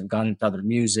years and got into other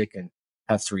music and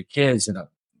have 3 kids and a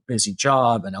busy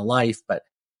job and a life. But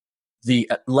the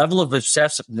level of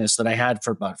obsessiveness that I had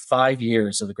for about 5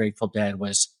 years of the Grateful Dead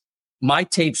was my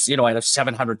tapes, I had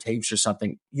 700 tapes or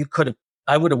something.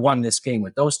 I would have won this game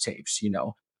with those tapes,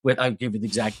 I'd give you the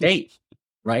exact date,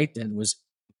 right? And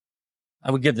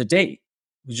I would give the date.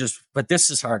 But this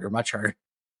is harder, much harder.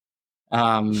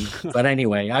 But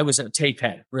anyway, I was a tape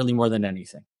head, really more than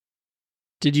anything.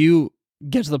 Did you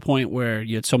get to the point where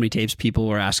you had so many tapes, people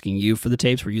were asking you for the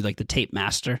tapes? Were you like the tape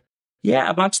master?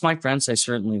 Yeah, amongst my friends, I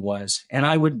certainly was. And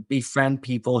I would befriend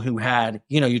people who had,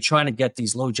 you're trying to get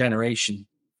these low generation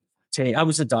tape. I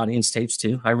was at audience tapes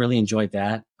too. I really enjoyed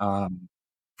that.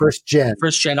 First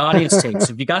gen audience tapes.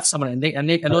 If you got someone, and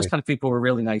those kind of people were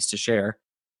really nice to share.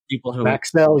 People who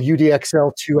Maxell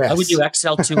UDXL2S. I would do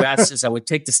XL2Ss. I would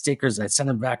take the stickers. I'd send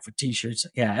them back for T-shirts.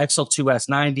 Yeah, XL2S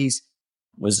 90s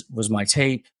was my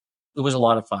tape. It was a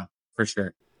lot of fun for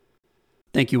sure.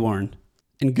 Thank you, Warren.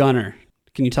 And Gunnar,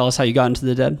 can you tell us how you got into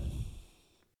the Dead?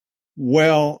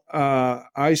 Well,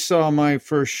 I saw my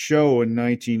first show in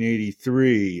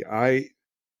 1983.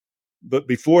 But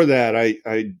before that,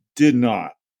 I did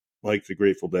not like the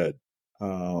Grateful Dead.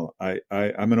 I'm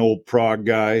an old prog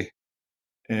guy,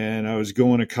 and I was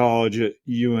going to college at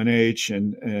UNH,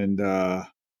 and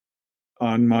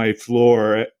on my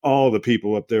floor, all the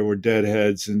people up there were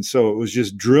Deadheads, and so it was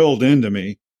just drilled into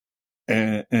me.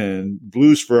 And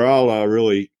Blues for Allah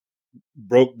really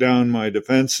broke down my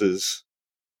defenses.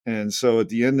 And so at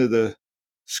the end of the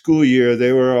school year,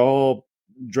 they were all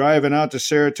driving out to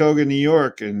Saratoga, New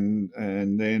York, and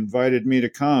they invited me to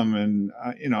come. And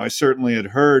I certainly had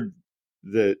heard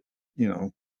that,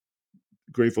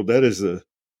 Grateful Dead is the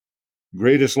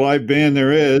greatest live band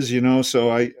there is, so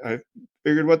I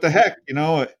figured, what the heck,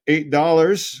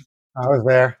 $8 I was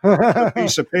there. a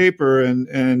piece of paper,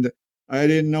 and I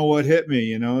didn't know what hit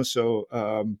me, so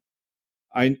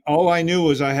all I knew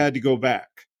was I had to go back.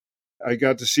 I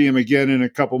got to see him again in a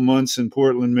couple months in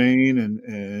Portland, Maine,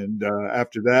 and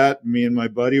after that, me and my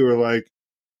buddy were like,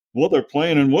 well, they're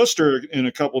playing in Worcester in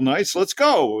a couple nights, let's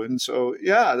go. And so,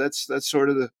 yeah, that's sort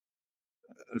of a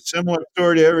similar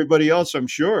story to everybody else, I'm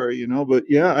sure, but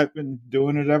yeah, I've been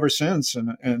doing it ever since,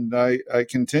 and I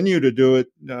continue to do it.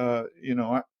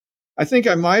 I think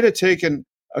I might have taken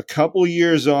a couple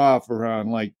years off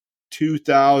around like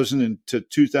 2000 to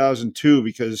 2002,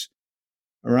 because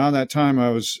around that time I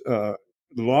was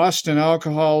lost in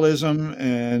alcoholism,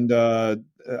 and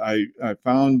I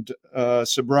found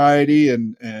sobriety,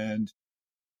 and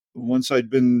once I'd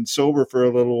been sober for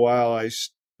a little while, I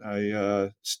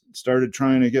started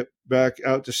trying to get back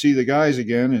out to see the guys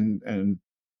again, and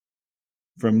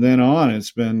from then on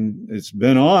it's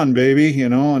been on, baby,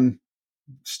 and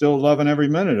still loving every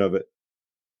minute of it.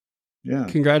 Yeah.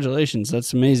 Congratulations.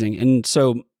 That's amazing. And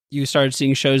so you started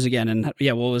seeing shows again, and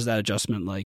what was that adjustment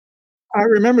like? I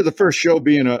remember the first show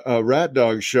being a Rat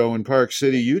Dog show in Park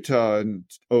City, Utah in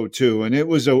 2002, and it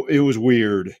was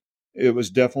weird. It was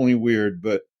definitely weird,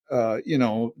 but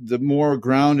the more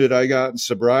grounded I got in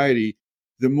sobriety,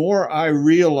 the more I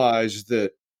realized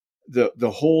that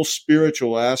the whole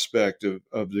spiritual aspect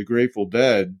of the Grateful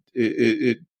Dead,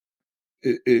 it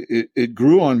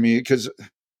grew on me, because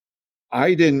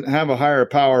I didn't have a higher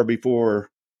power before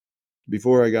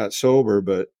I got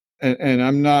sober, and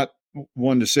I'm not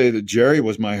one to say that Jerry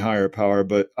was my higher power,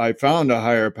 but I found a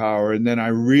higher power, and then I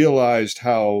realized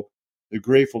how the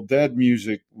Grateful Dead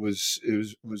music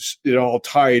it all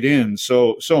tied in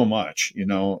so much,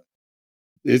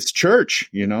 It's church,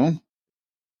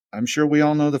 I'm sure we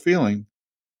all know the feeling.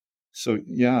 So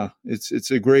yeah,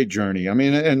 it's a great journey. I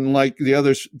mean, and like the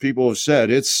other people have said,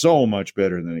 it's so much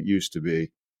better than it used to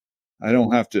be. I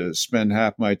don't have to spend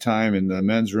half my time in the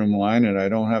men's room line, and I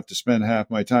don't have to spend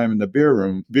half my time in the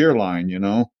beer line,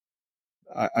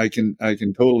 I can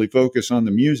totally focus on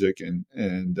the music,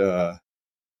 and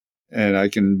I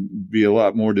can be a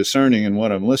lot more discerning in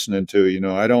what I'm listening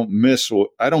to. I don't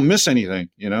miss anything,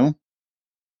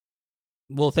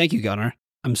 Well, thank you, Gunnar.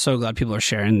 I'm so glad people are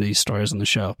sharing these stories on the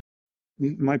show.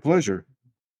 My pleasure.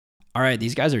 All right,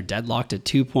 these guys are deadlocked at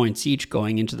 2 points each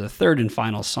going into the third and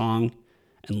final song,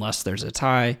 unless there's a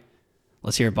tie.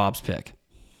 Let's hear Bob's pick.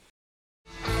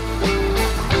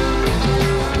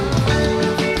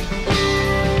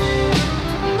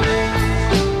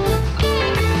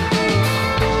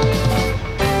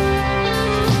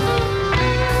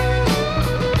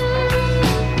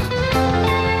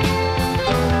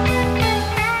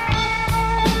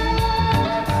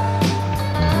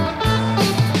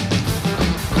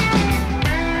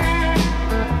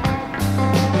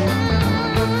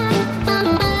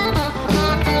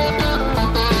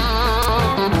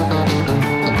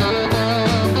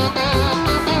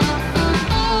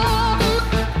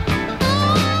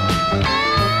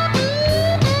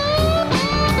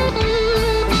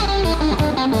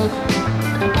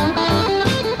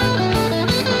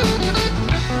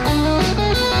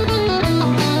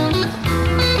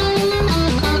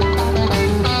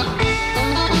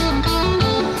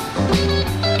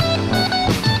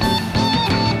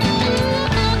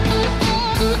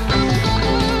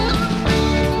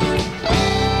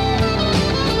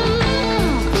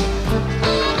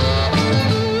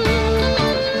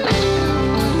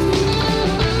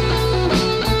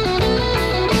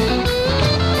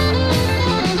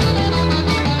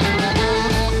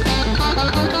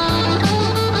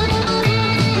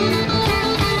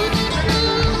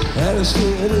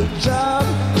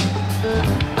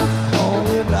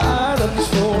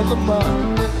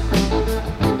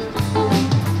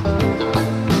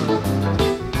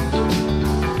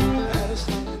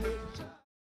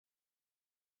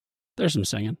 There's some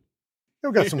singing.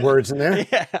 We've got some words in there.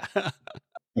 Yeah.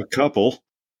 A couple.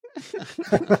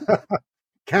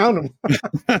 Count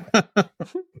them.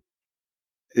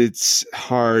 It's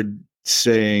hard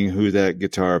saying who that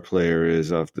guitar player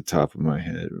is off the top of my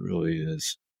head. It really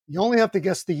is. You only have to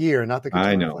guess the year, not the guitar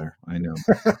I know. player. I know.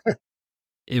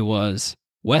 It was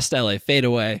West LA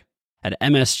Fadeaway at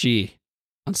MSG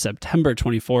on September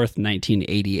 24th,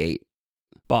 1988.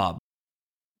 Bob.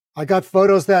 I got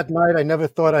photos that night I never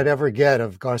thought I'd ever get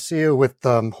of Garcia with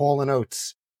Hall &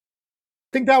 Oates.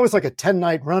 I think that was like a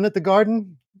 10-night run at the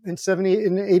Garden in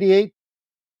 88.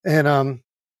 And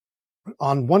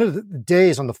on one of the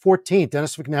days, on the 14th,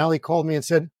 Dennis McNally called me and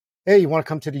said, hey, you want to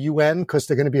come to the UN? Because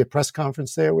they're going to be a press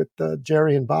conference there with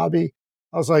Jerry and Bobby.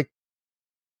 I was like,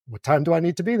 what time do I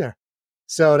need to be there?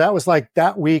 So that was like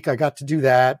that week I got to do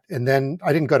that. And then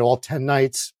I didn't go to all 10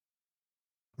 nights.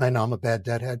 I know I'm a bad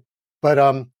deadhead, but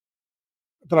I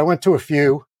went to a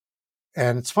few.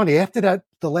 And it's funny, after that,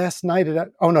 the last night of that,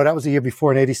 oh no, that was the year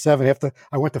before in 87. After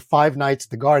I went to 5 nights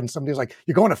at the Garden, somebody was like,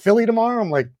 you're going to Philly tomorrow? I'm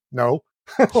like, no.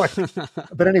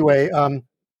 But anyway,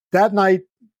 that night,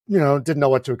 didn't know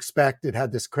what to expect. It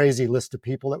had this crazy list of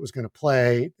people that was going to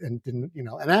play and didn't,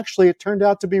 and actually it turned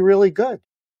out to be really good.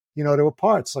 There were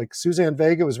parts like Suzanne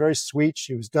Vega was very sweet.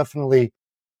 She was definitely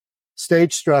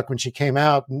stage struck when she came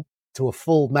out to a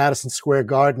full Madison Square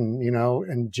Garden,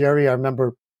 and Jerry, I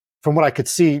remember from what I could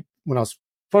see when I was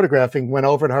photographing, went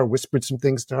over to her, whispered some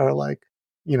things to her, like,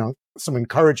 some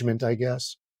encouragement, I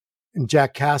guess. And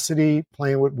Jack Cassidy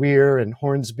playing with Weir and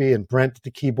Hornsby and Brent at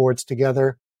the keyboards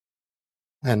together.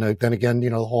 And then again, the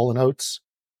Hall & Oates.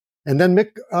 And then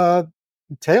Mick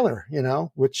Taylor,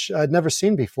 which I'd never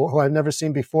seen before, who I've never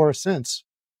seen before or since.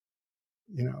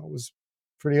 It was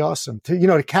pretty awesome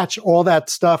to catch all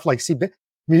that stuff, like see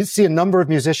a number of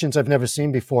musicians I've never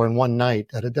seen before in one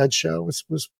night at a Dead show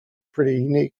was pretty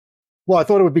unique. Well, I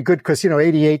thought it would be good because,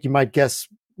 88, you might guess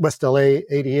West LA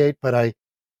 88, but I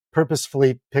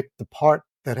purposefully picked the part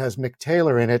that has Mick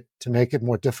Taylor in it to make it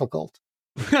more difficult.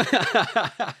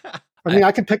 I mean,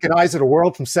 I could pick an Eyes of the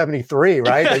World from 73,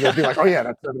 right? And you'll be like, oh yeah,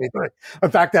 that's 73.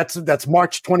 In fact, that's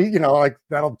March 20, like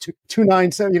that'll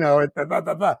 297, blah,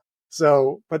 blah, blah.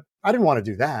 So, but I didn't want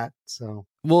to do that. So,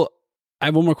 well, I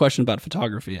have one more question about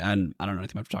photography, and I don't know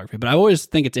anything about photography, but I always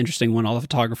think it's interesting when all the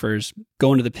photographers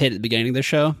go into the pit at the beginning of the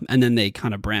show, and then they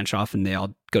kind of branch off and they all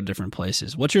go to different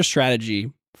places. What's your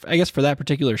strategy, I guess, for that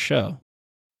particular show?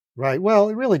 Right. Well,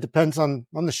 it really depends on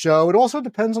the show. It also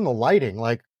depends on the lighting.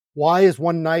 Like, why is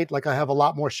one night, like I have a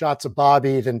lot more shots of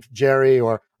Bobby than Jerry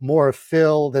or more of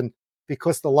Phil than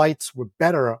because the lights were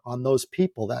better on those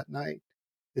people that night.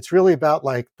 It's really about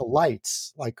like the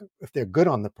lights, like if they're good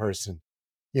on the person.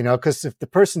 Because if the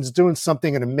person's doing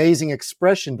something, an amazing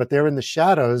expression, but they're in the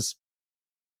shadows,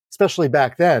 especially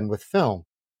back then with film,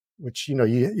 which, you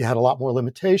had a lot more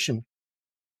limitation.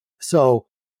 So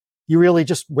you really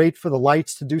just wait for the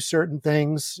lights to do certain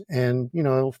things and,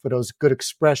 for those good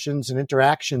expressions and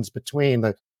interactions between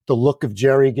the look of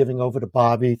Jerry giving over to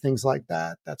Bobby, things like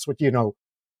that. That's what,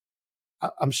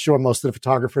 I'm sure most of the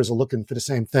photographers are looking for the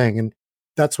same thing. And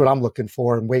that's what I'm looking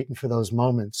for and waiting for those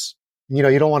moments. You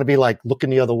don't want to be like looking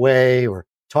the other way or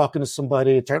talking to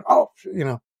somebody,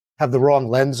 have the wrong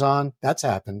lens on. That's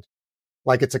happened.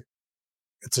 Like it's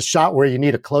a shot where you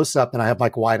need a close up and I have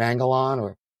like wide angle on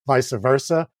or vice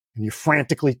versa. And you're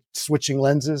frantically switching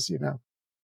lenses,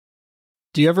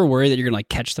 Do you ever worry that you're going to like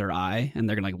catch their eye and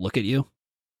they're going to like look at you?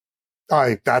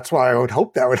 That's why I would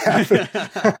hope that would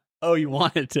happen. Oh, you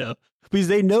wanted to. Because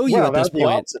they know you at this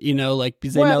point, because they know like,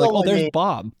 oh, there's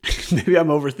Bob. Maybe I'm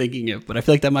overthinking it, but I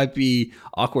feel like that might be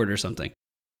awkward or something.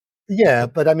 Yeah,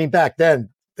 but I mean, back then,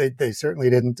 they certainly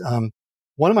didn't.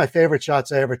 One of my favorite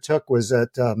shots I ever took was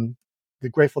at the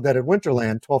Grateful Dead at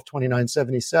Winterland,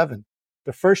 12/29/77.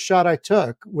 The first shot I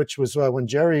took, which was when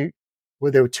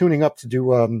where they were tuning up to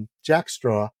do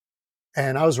Jackstraw,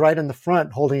 and I was right in the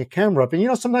front holding a camera up.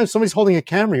 And, sometimes somebody's holding a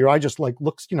camera, your eye just like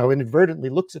looks, inadvertently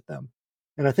looks at them.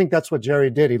 And I think that's what Jerry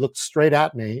did. He looked straight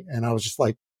at me and I was just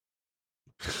like,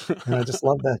 and I just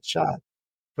love that shot.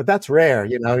 But that's rare,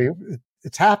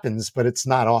 it happens, but it's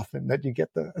not often that you get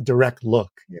a direct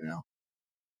look,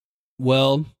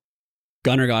 Well,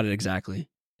 Gunnar got it exactly.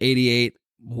 88,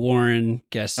 Warren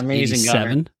guessed Amazing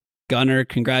 87. Gunnar,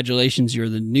 congratulations. You're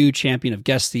the new champion of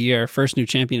Guest of the Year. First new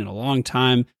champion in a long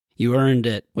time. You earned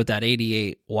it with that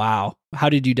 88. Wow. How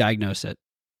did you diagnose it?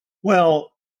 Well,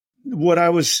 what I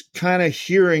was kind of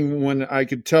hearing when I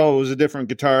could tell it was a different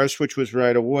guitarist, which was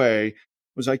right away,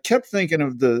 was I kept thinking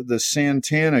of the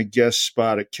Santana guest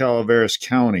spot at Calaveras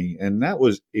County, and that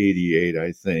was 88,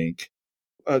 I think.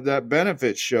 That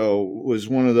benefit show was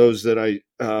one of those that I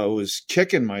was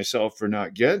kicking myself for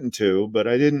not getting to, but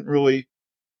I didn't really,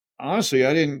 honestly,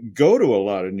 I didn't go to a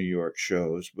lot of New York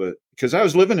shows, but because I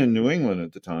was living in New England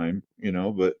at the time,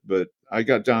 but I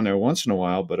got down there once in a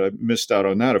while, but I missed out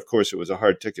on that. Of course, it was a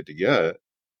hard ticket to get.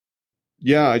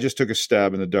 Yeah, I just took a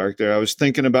stab in the dark there. I was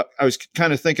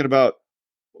kind of thinking about,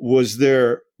 was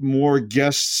there more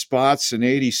guest spots in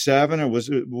 87 or was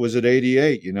it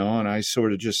 88, and I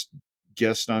sort of just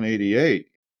guessed on 88.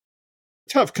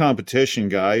 Tough competition,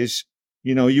 guys.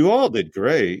 You all did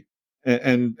great.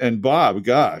 And Bob,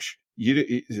 gosh,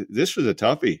 this was a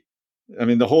toughie. I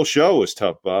mean, the whole show was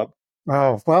tough, Bob.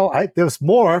 Oh, well, there was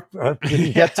more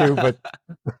didn't get to, but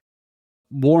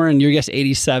Warren, your guess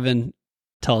 87.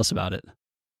 Tell us about it.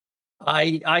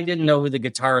 I didn't know who the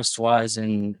guitarist was,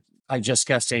 and I just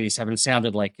guessed 87. It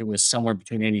sounded like it was somewhere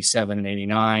between 87 and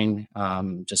 89,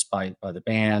 just by the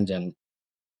band. And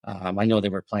I know they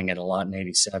were playing it a lot in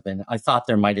 87. I thought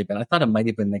it might have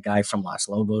been the guy from Los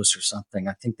Lobos or something.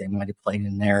 I think they might have played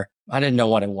in there. I didn't know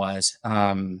what it was. But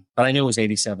I knew it was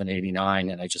 87,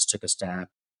 89, and I just took a stab.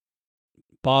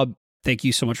 Bob, thank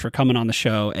you so much for coming on the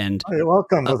show. And you're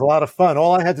welcome. It was a lot of fun.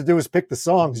 All I had to do was pick the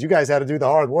songs. You guys had to do the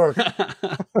hard work.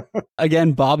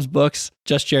 Again, Bob's books,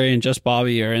 Just Jerry and Just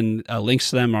Bobby, are in links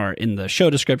to them are in the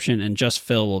show description, and Just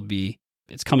Phil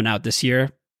it's coming out this year.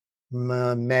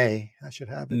 May. I should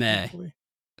have it. May. Hopefully.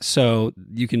 So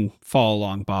you can follow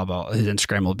along. Bob, his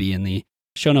Instagram will be in the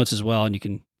show notes as well, and you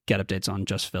can get updates on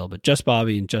Just Phil. But Just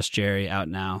Bobby and Just Jerry out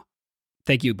now.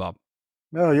 Thank you, Bob.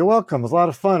 No, you're welcome. It was a lot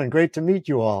of fun and great to meet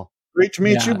you all. Great to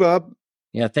meet you, Bob.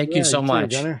 Yeah, thank you so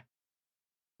much.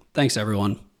 Thanks,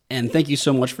 everyone. And thank you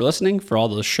so much for listening. For all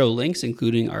those show links,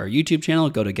 including our YouTube channel,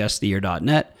 go to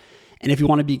guesttheyear.net. And if you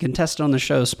want to be contested on the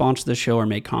show, sponsor the show, or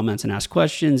make comments and ask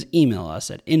questions, email us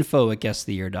at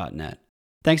info@guesttheyear.net.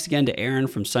 Thanks again to Erin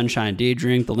from Sunshine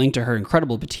Daydream. The link to her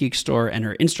incredible boutique store and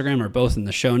her Instagram are both in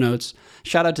the show notes.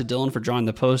 Shout out to Dylan for drawing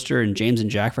the poster and James and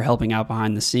Jack for helping out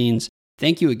behind the scenes.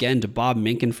 Thank you again to Bob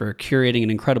Minkin for curating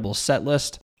an incredible set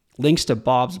list. Links to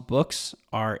Bob's books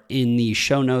are in the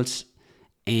show notes,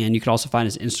 and you can also find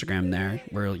his Instagram there,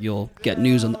 where you'll get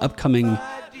news on the upcoming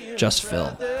Just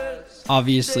Phil.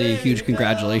 Obviously, huge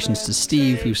congratulations to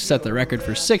Steve, who set the record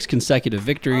for 6 consecutive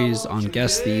victories on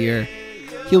Guest the Year.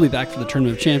 He'll be back for the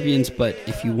Tournament of Champions, but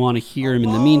if you want to hear him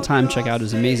in the meantime, check out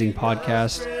his amazing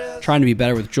podcast, Trying to Be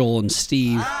Better with Joel and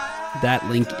Steve. That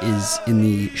link is in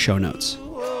the show notes.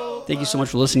 Thank you so much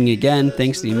for listening again.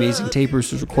 Thanks to the amazing tapers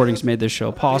whose recordings made this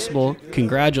show possible.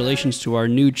 Congratulations to our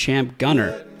new champ,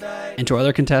 Gunner. And to our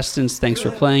other contestants, thanks for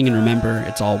playing, and remember,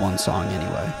 it's all one song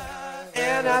anyway.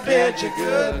 And I bid you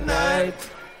good night,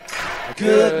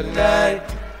 good night,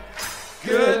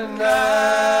 good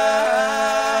night.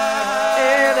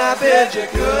 And I bid you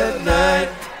good night,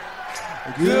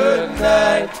 good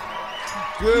night,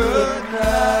 good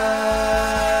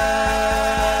night.